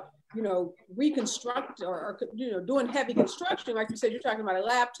about, reconstruct or doing heavy construction, like you said, you're talking about a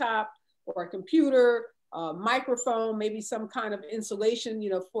laptop or a computer, a microphone, maybe some kind of insulation,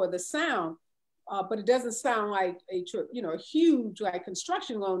 for the sound. But it doesn't sound like a huge like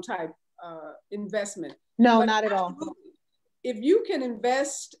construction loan type investment. No, but not at all. If you can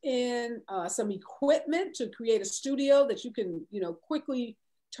invest in some equipment to create a studio that you can, quickly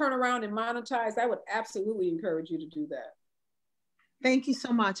turn around and monetize, I would absolutely encourage you to do that. Thank you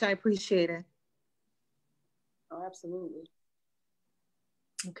so much. I appreciate it. Oh, absolutely.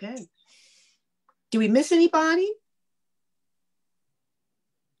 Okay. Do we miss anybody?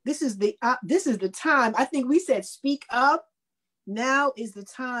 This is the time. I think we said speak up. Now is the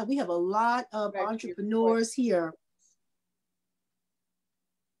time. We have a lot of entrepreneurs here.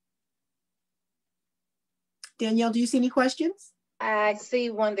 Danielle, do you see any questions? I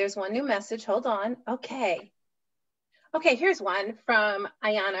see one. There's one new message. Hold on. Okay, here's one from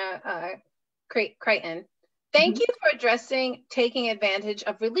Ayana Creighton. Thank you for addressing taking advantage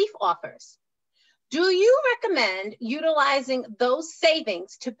of relief offers. Do you recommend utilizing those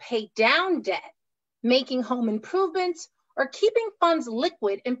savings to pay down debt, making home improvements, or keeping funds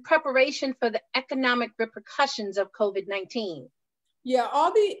liquid in preparation for the economic repercussions of COVID-19? Yeah,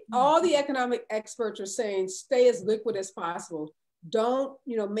 all the economic experts are saying stay as liquid as possible. Don't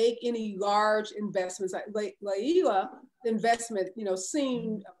make any large investments. Like Laila investment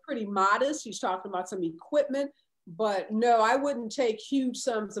seemed pretty modest. She's talking about some equipment, but no, I wouldn't take huge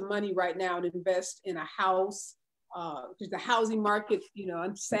sums of money right now to invest in a house, because the housing market,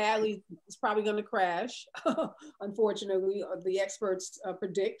 sadly, is probably going to crash. Unfortunately, the experts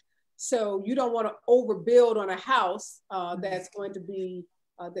predict. So you don't want to overbuild on a house that's going to be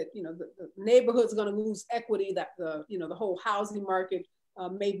the neighborhood's going to lose equity. That the whole housing market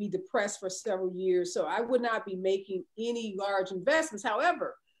may be depressed for several years. So I would not be making any large investments.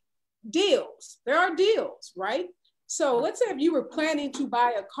 However, there are deals, right? So let's say if you were planning to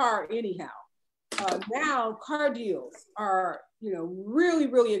buy a car anyhow, now car deals are really,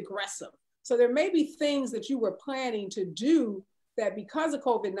 really aggressive. So there may be things that you were planning to do that because of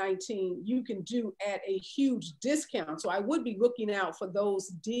COVID-19, you can do at a huge discount. So I would be looking out for those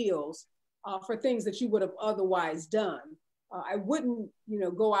deals for things that you would have otherwise done. I wouldn't,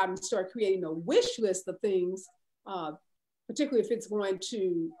 go out and start creating a wish list of things, particularly if it's going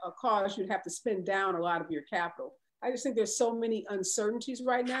to cause you to have to spend down a lot of your capital. I just think there's so many uncertainties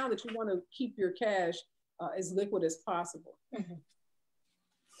right now that you want to keep your cash as liquid as possible.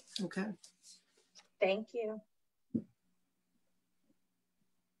 Mm-hmm. Okay. Thank you.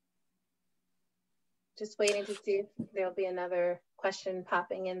 Just waiting to see if there'll be another question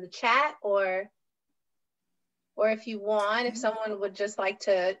popping in the chat, or if you want, if someone would just like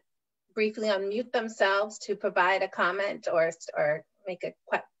to briefly unmute themselves to provide a comment or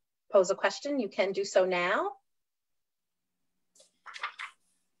pose a question, you can do so now.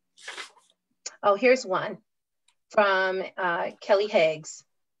 Oh, here's one from Kelly Higgs.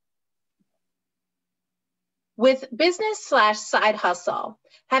 With business/side hustle,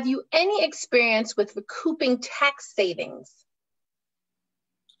 have you any experience with recouping tax savings?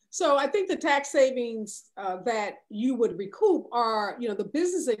 So I think the tax savings that you would recoup are, the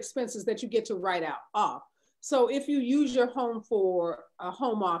business expenses that you get to write off. So if you use your home for a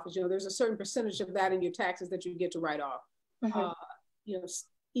home office, there's a certain percentage of that in your taxes that you get to write off. Mm-hmm.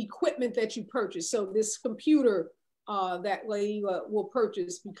 Equipment that you purchase. So this computer that Laila will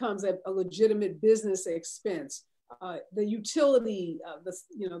purchase becomes a legitimate business expense. The utility,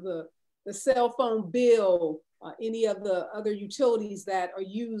 the cell phone bill, any of the other utilities that are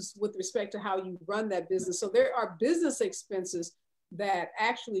used with respect to how you run that business. So there are business expenses that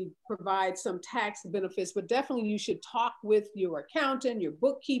actually provide some tax benefits, but definitely you should talk with your accountant, your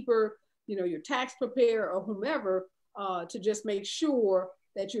bookkeeper, your tax preparer or whomever to just make sure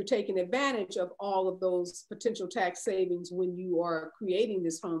that you're taking advantage of all of those potential tax savings when you are creating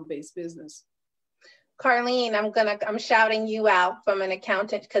this home-based business. Carlene, I'm shouting you out from an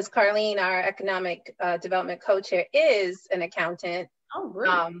accountant, because Carlene, our economic development coach here, is an accountant. Oh,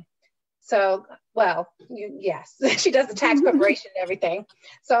 great. So, well, yes, she does the tax preparation and everything.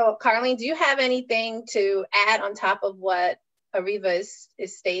 So, Carlene, do you have anything to add on top of what Areva is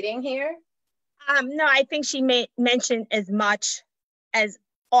stating here? No, I think she mentioned as much as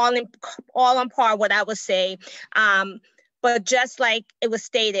all on par what I would say. But just like it was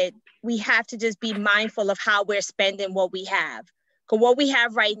stated, we have to just be mindful of how we're spending what we have. Because what we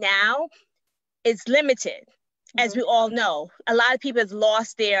have right now is limited, as we all know. A lot of people have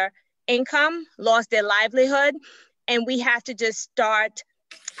lost their income, lost their livelihood, and we have to just start.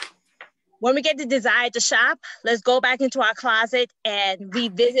 When we get the desire to shop, let's go back into our closet and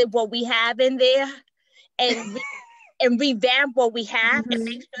revisit what we have in there, and revamp what we have, and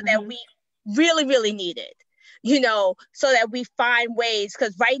make sure that we really, really need it, so that we find ways.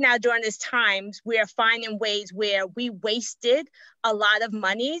 Because right now during this times, we are finding ways where we wasted a lot of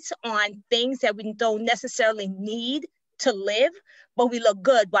monies on things that we don't necessarily need to live, but we look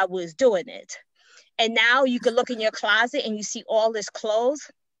good while we was doing it. And now you can look in your closet and you see all this clothes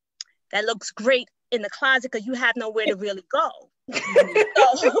that looks great in the closet because you have nowhere to really go.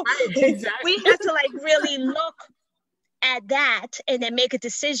 So we have to really look at that and then make a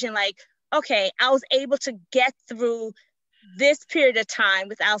decision okay, I was able to get through this period of time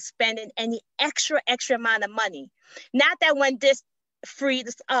without spending any extra amount of money. Not that when this frees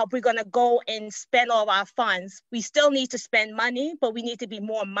us up, we're going to go and spend all our funds. We still need to spend money, but we need to be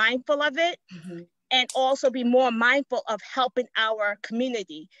more mindful of it. And also be more mindful of helping our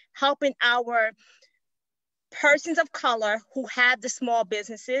community, helping our persons of color who have the small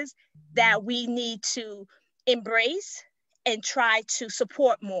businesses that we need to embrace and try to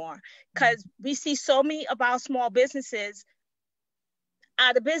support more. Because we see so many of our small businesses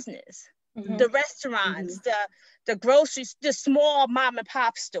out of business. The restaurants, the groceries, the small mom and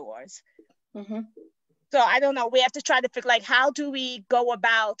pop stores. So I don't know, we have to try to figure how do we go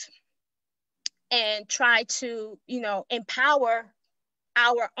about and try to, empower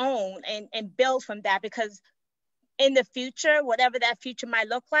our own and build from that, because in the future, whatever that future might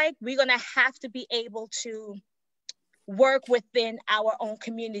look like, we're going to have to be able to work within our own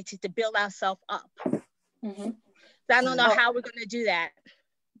community to build ourselves up. So I don't know how we're going to do that.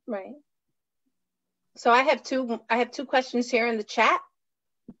 Right. So I have two questions here in the chat.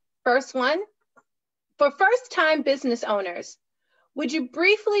 First one, for first-time business owners, would you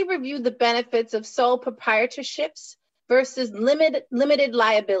briefly review the benefits of sole proprietorships versus limited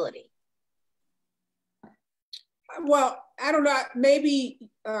liability? Well, I don't know. Maybe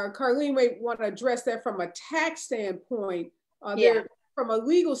Carlene may want to address that from a tax standpoint. From a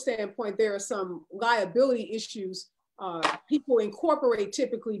legal standpoint, there are some liability issues. People incorporate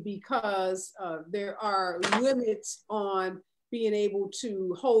typically because there are limits on being able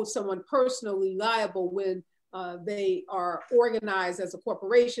to hold someone personally liable when they are organized as a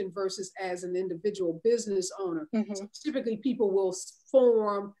corporation versus as an individual business owner. So typically people will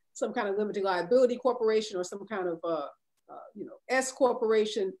form some kind of limited liability corporation or some kind of S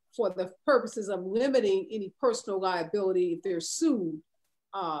corporation for the purposes of limiting any personal liability if they're sued.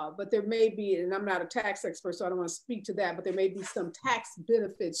 But there may be, and I'm not a tax expert, so I don't want to speak to that, but there may be some tax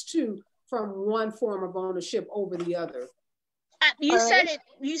benefits too from one form of ownership over the other. You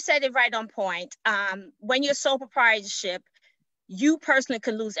said it right on point. When you're sole proprietorship, you personally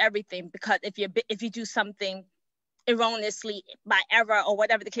can lose everything, because if you do something erroneously by error or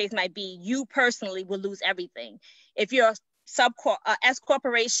whatever the case might be, you personally will lose everything. If you're a S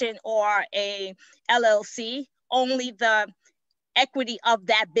corporation or a LLC, only the equity of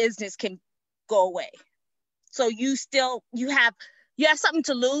that business can go away. So you have something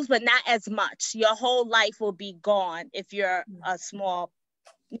to lose, but not as much. Your whole life will be gone if you're a small,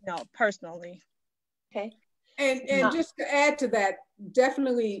 personally. Okay. And just to add to that,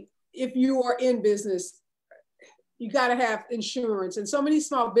 definitely, if you are in business, you got to have insurance. And so many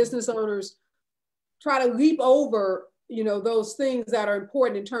small business owners try to leap over, those things that are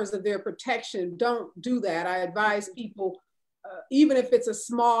important in terms of their protection. Don't do that. I advise people, even if it's a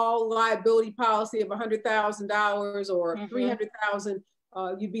small liability policy of $100,000 or $300,000,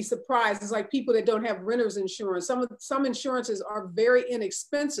 you'd be surprised. It's like people that don't have renter's insurance. Some insurances are very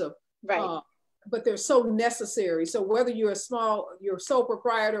inexpensive, right? But they're so necessary. So whether you're you're sole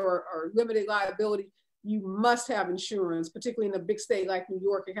proprietor or limited liability, you must have insurance, particularly in a big state like New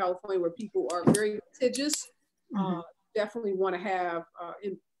York and California, where people are very litigious. Definitely want to have,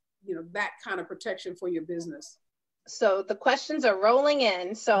 that kind of protection for your business. So the questions are rolling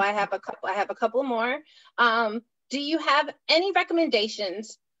in. So I have a couple more. Do you have any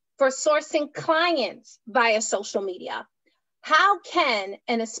recommendations for sourcing clients via social media. How can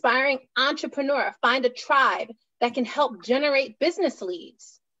an aspiring entrepreneur find a tribe that can help generate business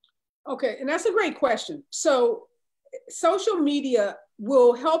leads? Okay, and that's a great question. So social media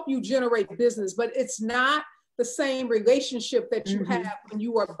will help you generate business, but it's not the same relationship that you have when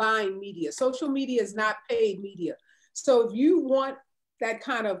you are buying media. Social media is not paid media. So if you want that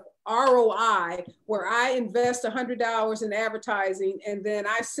kind of ROI where I invest $100 in advertising and then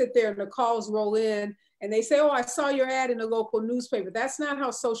I sit there and the calls roll in and they say, oh, I saw your ad in the local newspaper. That's not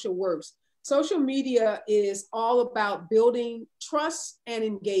how social works. Social media is all about building trust and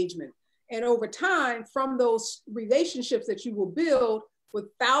engagement. And over time, from those relationships that you will build with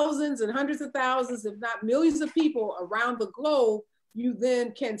thousands and hundreds of thousands, if not millions of people around the globe, you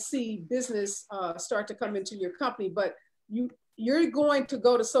then can see business start to come into your company. But you're going to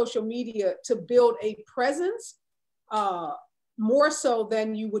go to social media to build a presence more so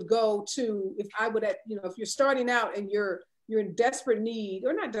than you would go to, if you're starting out and you're in desperate need,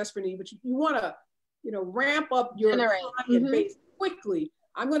 or not desperate need, but you want to, ramp up your client base quickly.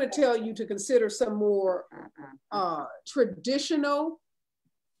 I'm going to tell you to consider some more traditional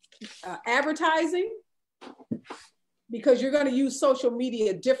advertising, because you're going to use social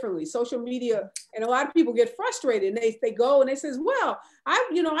media differently. Social media, and a lot of people get frustrated and they go and they says, well, I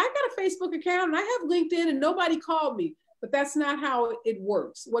got a Facebook account and I have LinkedIn and nobody called me. But that's not how it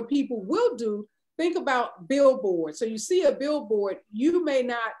works. What people will do, think about billboards. So you see a billboard, you may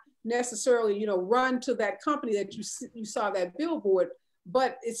not necessarily, run to that company that you saw that billboard,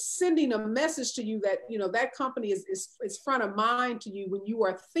 but it's sending a message to you that, that company is front of mind to you when you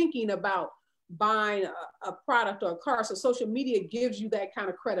are thinking about buying a product or a car. So social media gives you that kind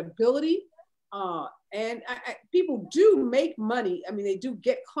of credibility. And people do make money. I mean, they do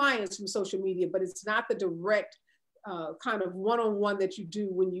get clients from social media, but it's not the direct kind of one-on-one that you do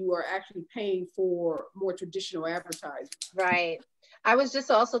when you are actually paying for more traditional advertising. Right. I was just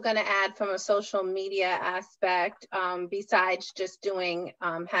also going to add from a social media aspect, besides just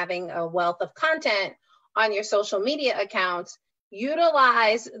having a wealth of content on your social media accounts,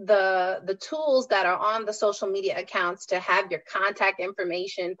 utilize the tools that are on the social media accounts to have your contact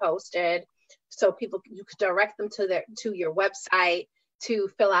information posted, so you could direct them to your website to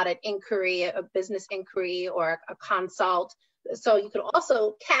fill out an inquiry, a business inquiry or a consult. So you could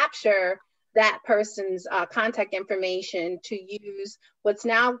also capture that person's contact information to use what's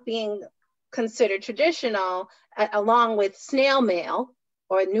now being considered traditional, along with snail mail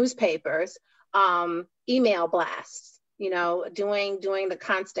or newspapers, email blasts, doing the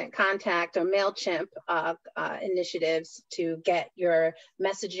constant contact or MailChimp initiatives to get your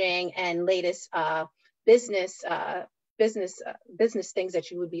messaging and latest business things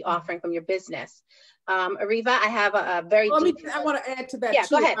that you would be offering from your business. Areva, I have a very I want to add to that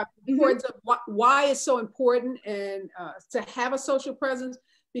too. Go ahead. Importance of why it's so important and to have a social presence,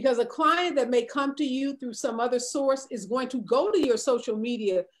 because a client that may come to you through some other source is going to go to your social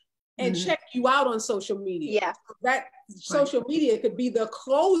media and check you out on social media. Yeah. That social media could be the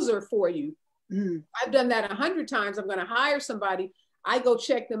closer for you. I've done that 100 times. I'm going to hire somebody, I go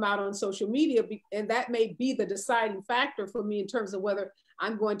check them out on social media, and that may be the deciding factor for me in terms of whether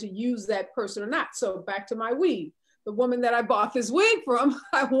I'm going to use that person or not. So back to my weave. The woman that I bought this wig from,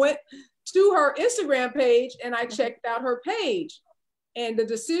 I went to her Instagram page and I checked out her page. And the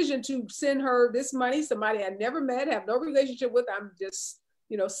decision to send her this money, somebody I never met, have no relationship with, I'm just,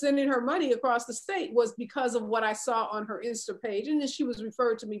 sending her money across the state, was because of what I saw on her Insta page. And then she was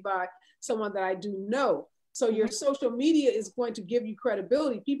referred to me by someone that I do know. So your social media is going to give you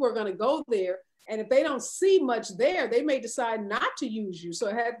credibility. People are going to go there. And if they don't see much there, they may decide not to use you. So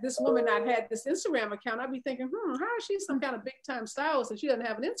had this woman not had this Instagram account, I'd be thinking, how is she some kind of big time stylist and she doesn't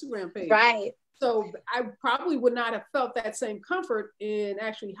have an Instagram page? Right. So I probably would not have felt that same comfort in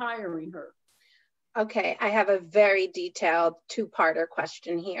actually hiring her. Okay, I have a very detailed two-parter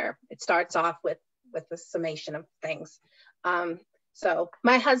question here. It starts off with the summation of things. So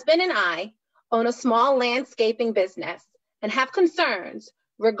my husband and I own a small landscaping business and have concerns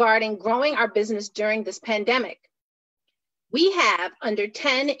regarding growing our business during this pandemic. We have under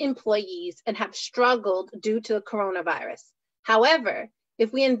 10 employees and have struggled due to the coronavirus. However,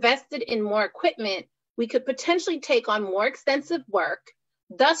 if we invested in more equipment, we could potentially take on more extensive work,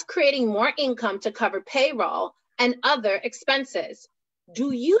 thus creating more income to cover payroll and other expenses.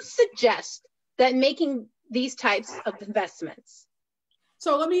 Do you suggest that making these types of investments?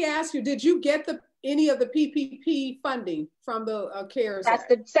 So let me ask you, did you get any of the PPP funding from the CARES That's Act?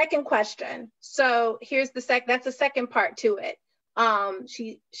 the second question. So here's that's the second part to it.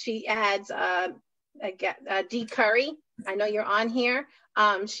 She adds D. Curry I know you're on here.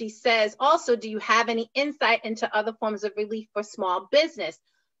 She says, also, do you have any insight into other forms of relief for small business?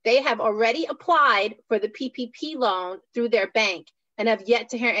 They have already applied for the PPP loan through their bank and have yet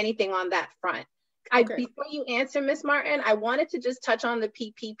to hear anything on that front. Okay. Before you answer, Ms. Martin, I wanted to just touch on the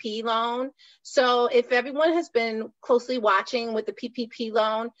PPP loan. So if everyone has been closely watching with the PPP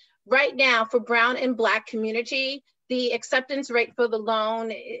loan, right now for Brown and Black community, the acceptance rate for the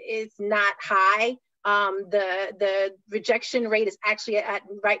loan is not high. The rejection rate is actually at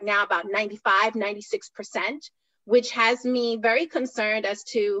right now about 95, 96%, which has me very concerned as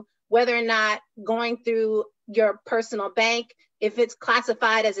to whether or not going through your personal bank, if it's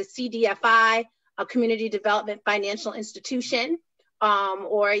classified as a CDFI, a community development financial institution,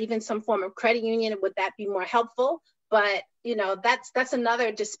 or even some form of credit union, would that be more helpful? But you know, that's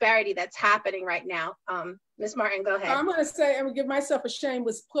another disparity that's happening right now. Ms. Martin, go ahead. I'm going to say, I'm going to give myself a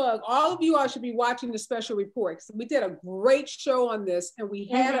shameless plug. All of you all should be watching the special report. We did a great show on this, and we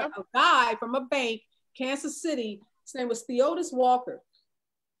had a guy from a bank, Kansas City. His name was Theodis Walker.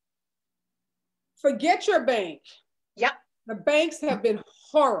 Forget your bank. Yep. The banks have been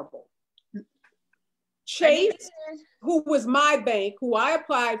horrible. Chase, who was my bank, who I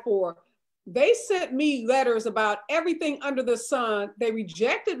applied for, they sent me letters about everything under the sun. They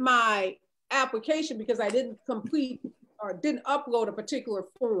rejected my application because I didn't complete or didn't upload a particular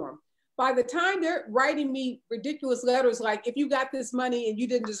form. By the time they're writing me ridiculous letters like, if you got this money and you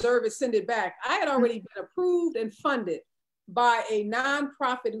didn't deserve it, send it back, I had already been approved and funded by a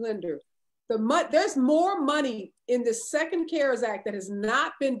nonprofit lender. There's more money in the Second CARES Act that has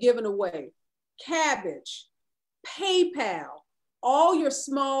not been given away. Cabbage, PayPal, all your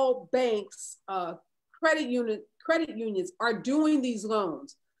small banks, credit unions are doing these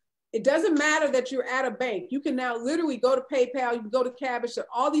loans. It doesn't matter that you're at a bank. You can now literally go to PayPal, you can go to Cabbage,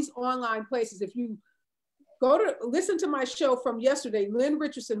 all these online places. If you go to listen to my show from yesterday, Lynn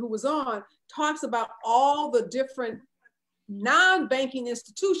Richardson, who was on, talks about all the different non-banking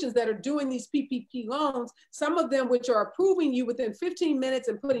institutions that are doing these PPP loans, some of them which are approving you within 15 minutes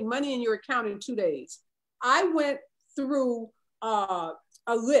and putting money in your account in 2 days. I went through a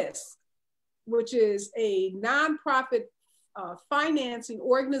list, which is a nonprofit financing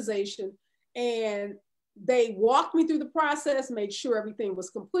organization, and they walked me through the process, made sure everything was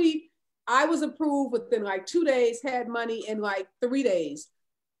complete. I was approved within like 2 days, had money in like 3 days.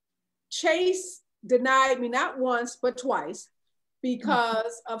 Chase denied me not once, but twice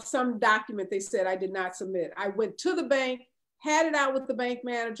because of some document they said I did not submit. I went to the bank, had it out with the bank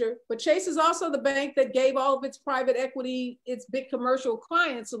manager, but Chase is also the bank that gave all of its private equity, its big commercial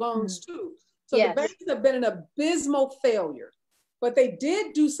clients loans too. So yes, the banks have been an abysmal failure, but they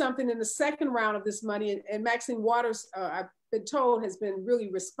did do something in the second round of this money. And Maxine Waters, I've been told, has been really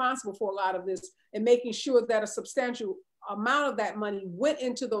responsible for a lot of this and making sure that a substantial amount of that money went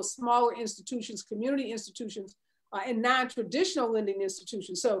into those smaller institutions, community institutions, and non-traditional lending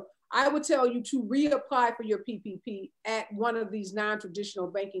institutions. So I would tell you to reapply for your PPP at one of these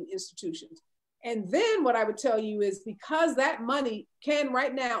non-traditional banking institutions. And then what I would tell you is, because that money can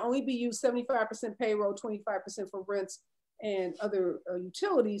right now only be used 75% payroll, 25% for rents and other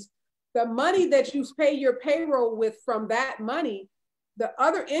utilities, the money that you pay your payroll with from that money, the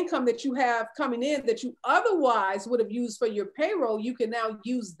other income that you have coming in that you otherwise would have used for your payroll, you can now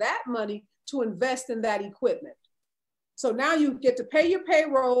use that money to invest in that equipment. So now you get to pay your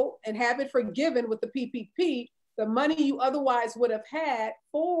payroll and have it forgiven with the PPP. The money you otherwise would have had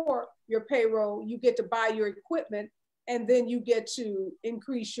for your payroll, you get to buy your equipment, and then you get to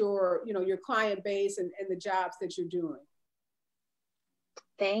increase your, your client base and the jobs that you're doing.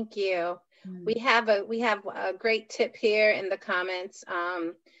 Thank you. We have a great tip here in the comments.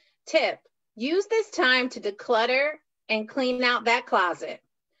 Tip: use this time to declutter and clean out that closet.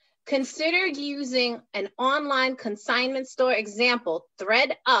 Consider using an online consignment store example,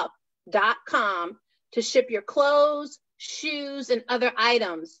 threadup.com, to ship your clothes, shoes, and other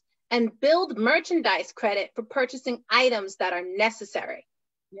items, and build merchandise credit for purchasing items that are necessary.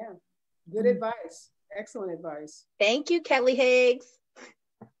 Yeah, good advice. Excellent advice. Thank you, Kelly Higgs.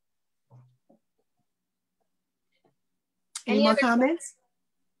 Any more comments?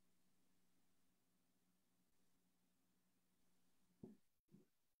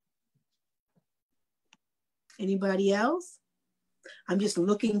 Anybody else? I'm just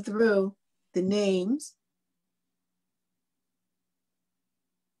looking through the names.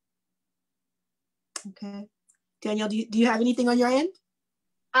 Okay. Danielle, do you have anything on your end?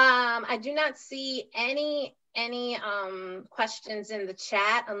 I do not see any questions in the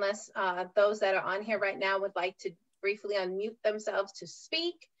chat, unless those that are on here right now would like to briefly unmute themselves to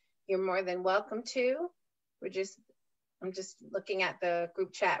speak. You're more than welcome to. We're just I'm just looking at the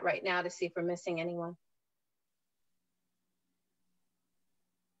group chat right now to see if we're missing anyone.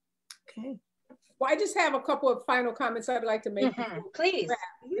 Okay. Well, I just have a couple of final comments I'd like to make. Please.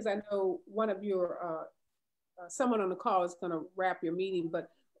 Because I know one of your, someone on the call is going to wrap your meeting. But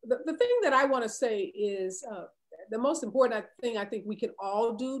the thing that I want to say is the most important thing I think we can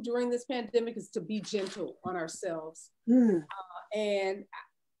all do during this pandemic is to be gentle on ourselves. And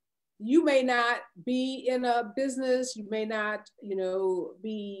you may not be in a business, you may not, you know,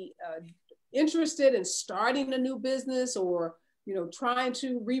 be interested in starting a new business or, you know, trying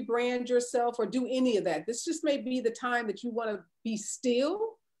to rebrand yourself or do any of that. This just may be the time that you want to be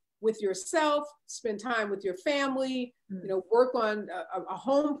still with yourself, spend time with your family, you know, work on a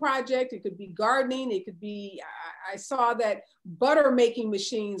home project. It could be gardening. It could be, I saw that butter making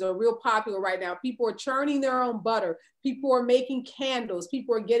machines are real popular right now. People are churning their own butter. People are making candles.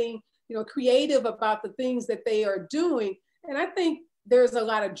 People are getting, you know, creative about the things that they are doing. And I think there's a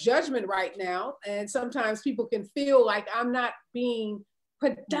lot of judgment right now. And sometimes people can feel like I'm not being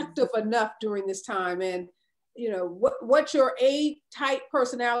productive enough during this time. And, you know, what your A-type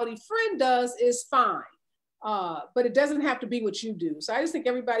personality friend does is fine. But it doesn't have to be what you do. So I just think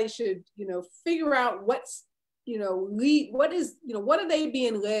everybody should, you know, figure out what's, you know, what are they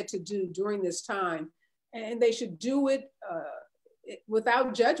being led to do during this time? And they should do it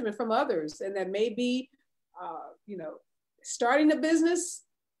without judgment from others. And that may be, you know, starting a business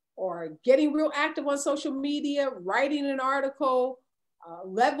or getting real active on social media, writing an article,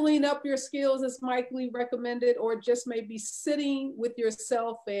 leveling up your skills as Mike Lee recommended, or just maybe sitting with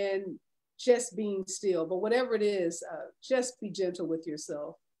yourself and just being still. But whatever it is, just be gentle with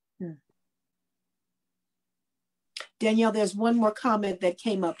yourself. Danielle, there's one more comment that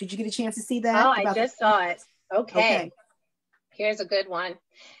came up. Did you get a chance to see that? Oh, I just saw it. Okay. Here's a good one.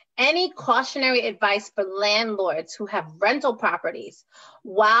 Any cautionary advice for landlords who have rental properties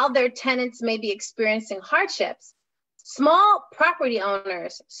while their tenants may be experiencing hardships? Small property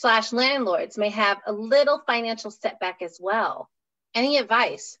owners / landlords may have a little financial setback as well. Any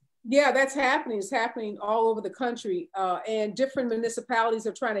advice? Yeah, that's happening. It's happening all over the country, and different municipalities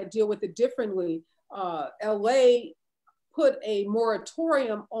are trying to deal with it differently. LA put a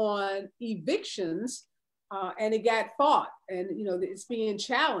moratorium on evictions, and it got fought, and you know it's being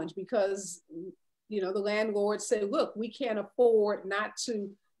challenged because you know the landlords say, look, we can't afford not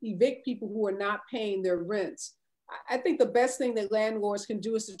to evict people who are not paying their rents. I think the best thing that landlords can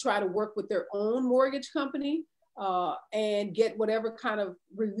do is to try to work with their own mortgage company and get whatever kind of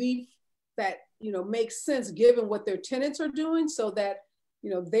relief that you know makes sense given what their tenants are doing, so that you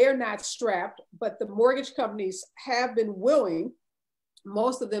know they're not strapped. But the mortgage companies have been willing.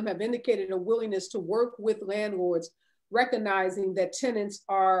 Most of them have indicated a willingness to work with landlords, recognizing that tenants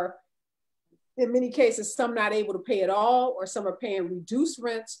are, in many cases, some not able to pay at all, or some are paying reduced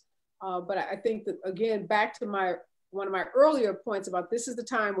rents. But I think that, again, back to one of my earlier points about this is the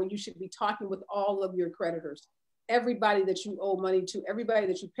time when you should be talking with all of your creditors. Everybody that you owe money to, everybody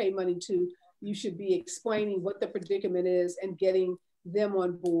that you pay money to, you should be explaining what the predicament is and getting them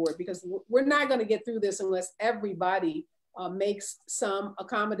on board, because we're not going to get through this unless everybody makes some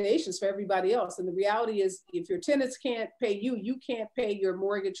accommodations for everybody else. And the reality is, if your tenants can't pay you, you can't pay your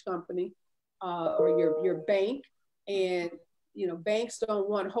mortgage company or your bank. And you know, banks don't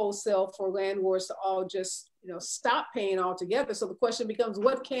want wholesale for landlords to all just, you know, stop paying altogether. So the question becomes,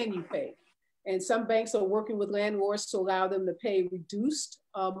 what can you pay? And some banks are working with landlords to allow them to pay reduced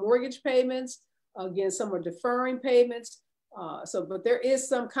mortgage payments. Again, some are deferring payments. But there is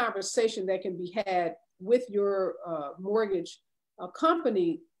some conversation that can be had with your mortgage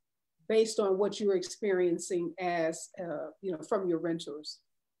company based on what you're experiencing as, you know, from your renters.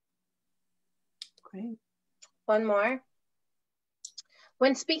 Great. One more.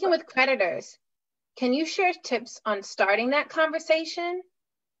 When speaking with creditors, can you share tips on starting that conversation?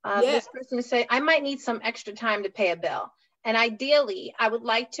 This person is saying, I might need some extra time to pay a bill. And ideally, I would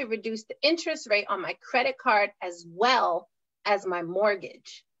like to reduce the interest rate on my credit card as well as my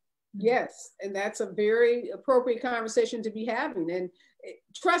mortgage. Yes, and that's a very appropriate conversation to be having. And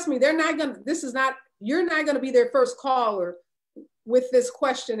trust me, you're not going to be their first caller with this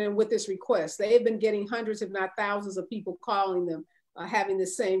question and with this request. They've been getting hundreds, if not thousands, of people calling them, having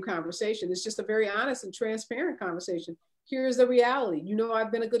this same conversation. It's just a very honest and transparent conversation. Here's the reality. You know,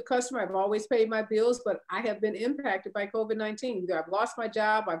 I've been a good customer. I've always paid my bills, but I have been impacted by COVID-19. Either I've lost my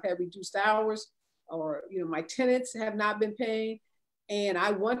job, I've had reduced hours, or, you know, my tenants have not been paying, and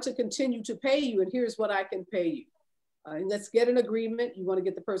I want to continue to pay you, and here's what I can pay you. And let's get an agreement. You want to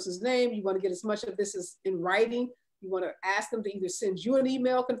get the person's name. You want to get as much of this as in writing You want to ask them to either send you an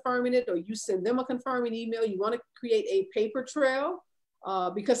email confirming it, or you send them a confirming email. You want to create a paper trail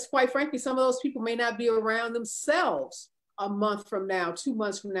because quite frankly, some of those people may not be around themselves a month from now, 2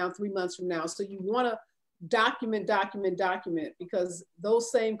 months from now, 3 months from now. So you want to document, because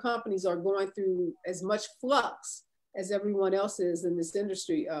those same companies are going through as much flux as everyone else is in this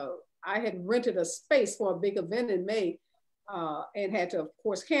industry. I had rented a space for a big event in May and had to, of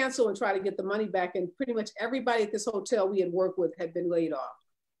course, cancel and try to get the money back. And pretty much everybody at this hotel we had worked with had been laid off.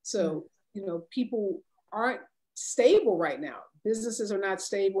 So, you know, people aren't stable right now. Businesses are not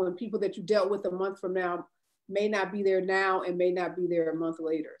stable, and people that you dealt with a month from now may not be there now and may not be there a month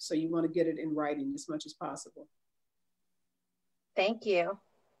later. So you want to get it in writing as much as possible. Thank you.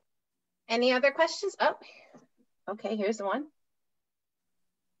 Any other questions? Oh, okay, here's the one.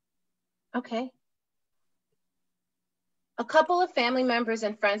 Okay. A couple of family members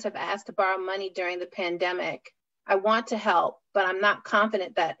and friends have asked to borrow money during the pandemic. I want to help, but I'm not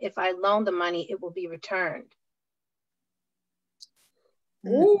confident that if I loan the money, it will be returned.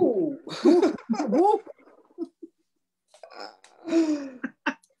 Ooh.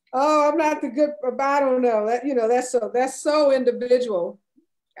 Oh, I'm not the good, I don't know. That, you know, that's so individual.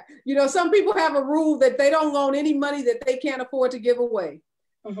 You know, some people have a rule that they don't loan any money that they can't afford to give away.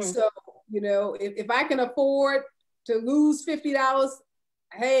 Mm-hmm. So, you know, if I can afford to lose $50,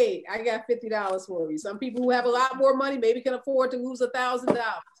 hey, I got $50 for you. Some people who have a lot more money maybe can afford to lose $1,000.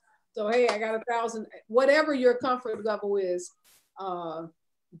 So, hey, I got $1,000, whatever your comfort level is.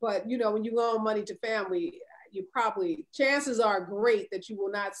 But, you know, when you loan money to family, you probably, chances are great that you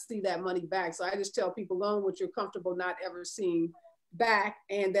will not see that money back. So I just tell people, loan what you're comfortable not ever seeing back,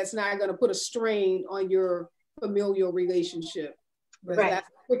 and that's not going to put a strain on your familial relationship. Right. That's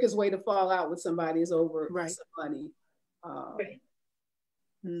the quickest way to fall out with somebody is over some money. Right.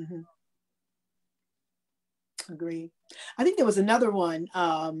 Mm-hmm. Agreed. I think there was another one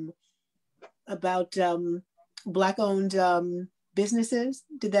about Black-owned businesses.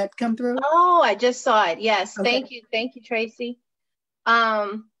 Did that come through? Oh, I just saw it. Yes. Okay. Thank you, Tracy.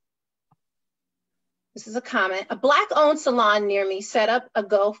 This is a comment. A Black-owned salon near me set up a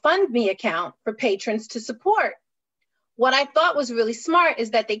GoFundMe account for patrons to support. What I thought was really smart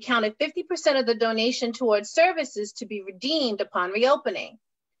is that they counted 50% of the donation towards services to be redeemed upon reopening.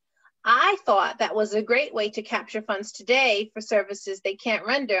 I thought that was a great way to capture funds today for services they can't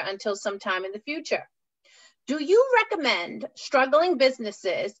render until sometime in the future. Do you recommend struggling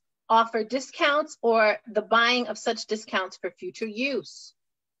businesses offer discounts or the buying of such discounts for future use?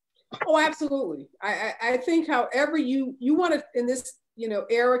 Oh, absolutely. I think however you want to, in this, you know,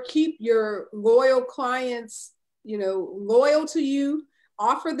 era, keep your loyal clients, you know, loyal to you,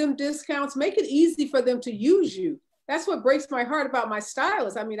 offer them discounts, make it easy for them to use you. That's what breaks my heart about my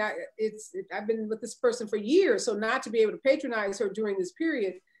stylist. I mean, I've been with this person for years, so not to be able to patronize her during this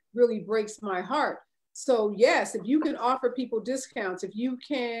period really breaks my heart. So yes, if you can offer people discounts, if you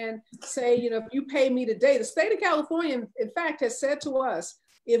can say, you know, if you pay me today, the state of California, in fact, has said to us,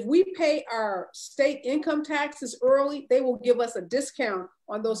 if we pay our state income taxes early, they will give us a discount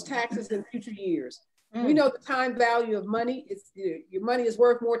on those taxes in future years. We know the time value of money. It's, your money is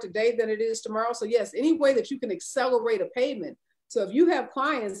worth more today than it is tomorrow. So yes, any way that you can accelerate a payment. So if you have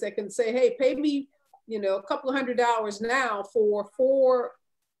clients that can say, hey, pay me, you know, a couple of $100 now for 4,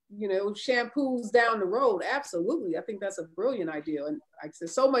 you know, shampoos down the road. Absolutely. I think that's a brilliant idea. And like I said,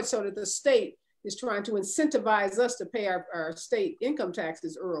 so much so that the state is trying to incentivize us to pay our state income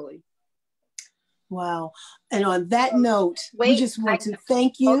taxes early. Wow. And on that note, we just want to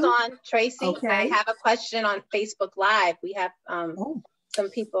thank you. Hold on, Tracy. Okay. I have a question on Facebook Live. We have some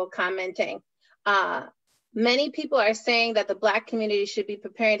people commenting. Many people are saying that the Black community should be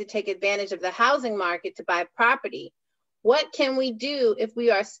preparing to take advantage of the housing market to buy property. What can we do if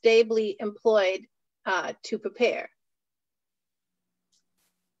we are stably employed to prepare?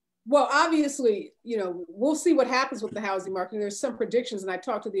 Well, obviously, you know, we'll see what happens with the housing market. There's some predictions, and I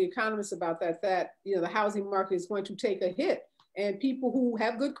talked to the economists about that, you know, the housing market is going to take a hit. And people who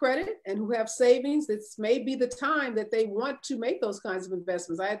have good credit and who have savings, this may be the time that they want to make those kinds of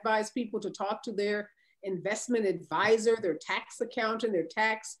investments. I advise people to talk to their investment advisor, their tax accountant, their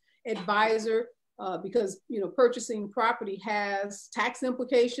tax advisor, because, you know, purchasing property has tax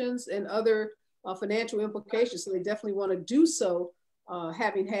implications and other financial implications. So they definitely want to do so,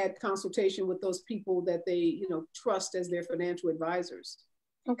 having had consultation with those people that they, you know, trust as their financial advisors.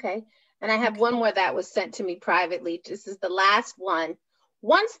 Okay. And I have one more that was sent to me privately. This is the last one.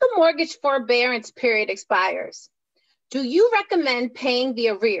 Once the mortgage forbearance period expires, do you recommend paying the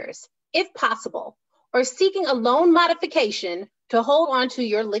arrears, if possible, or seeking a loan modification to hold on to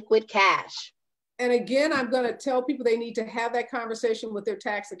your liquid cash? And again, I'm going to tell people they need to have that conversation with their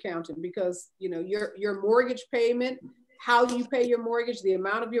tax accountant, because your mortgage payment, how you pay your mortgage, the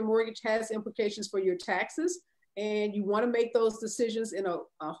amount of your mortgage has implications for your taxes. And you want to make those decisions in a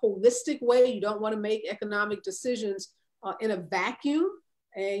holistic way. You don't want to make economic decisions in a vacuum.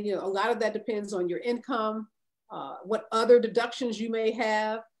 And a lot of that depends on your income, what other deductions you may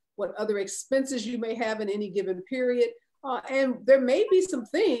have, what other expenses you may have in any given period. And there may be some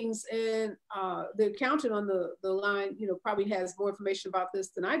things, and the accountant on the line, probably has more information about this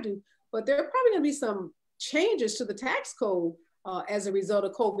than I do, but there are probably going to be some changes to the tax code as a result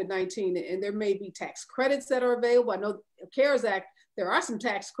of COVID-19. And there may be tax credits that are available. I know the CARES Act, there are some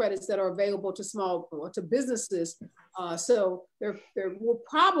tax credits that are available to businesses. So there will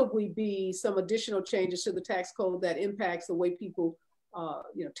probably be some additional changes to the tax code that impacts the way people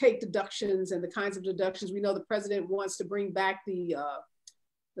take deductions and the kinds of deductions. We know the president wants to bring back the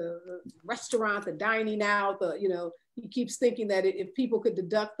restaurant, the dining out, he keeps thinking that if people could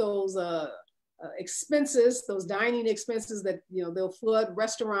deduct those expenses, those dining expenses, that they'll flood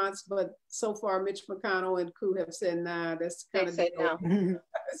restaurants. But so far, Mitch McConnell and crew have said, nah, that's kind of no.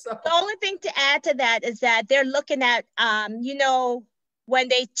 So, the only thing to add to that is that they're looking at, when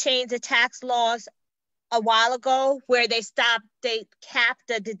they changed the tax laws a while ago, where they capped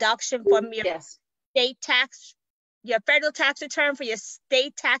the deduction from your state tax, your federal tax return for your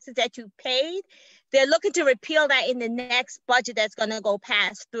state taxes that you paid. They're looking to repeal that in the next budget that's going to go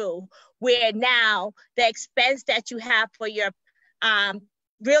pass through, where now the expense that you have for your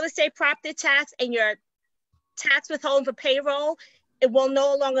real estate property tax and your tax withholding for payroll, it will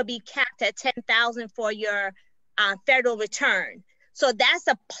no longer be capped at $10,000 for your federal return. So that's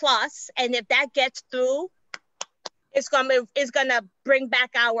a plus. And if that gets through, it's gonna bring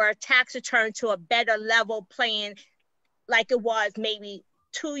back our tax return to a better level playing like it was maybe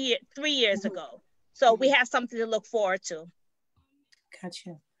 3 years ago. So we have something to look forward to.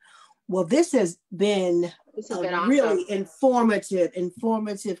 Gotcha. Well, this has been awesome. Really informative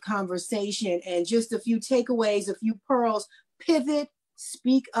conversation, and just a few takeaways, a few pearls. Pivot,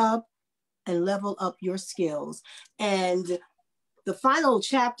 speak up, and level up your skills. And the final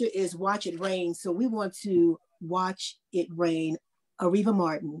chapter is Watch It Rain. So we want to watch it rain. Areva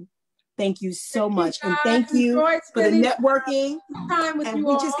Martin, thank you so much. And thank you for the networking. And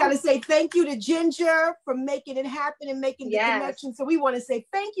we just got to say thank you to Ginger for making it happen and making the connection. So we want to say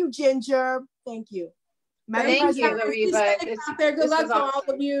thank you, Ginger. Thank you. Thank you, Areva. Good luck to all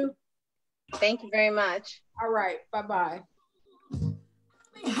of you. Thank you very much. All right. Bye-bye.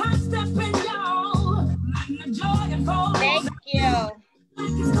 Thank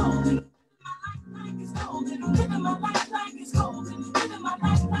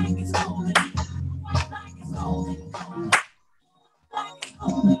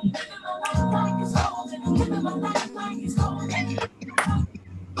you.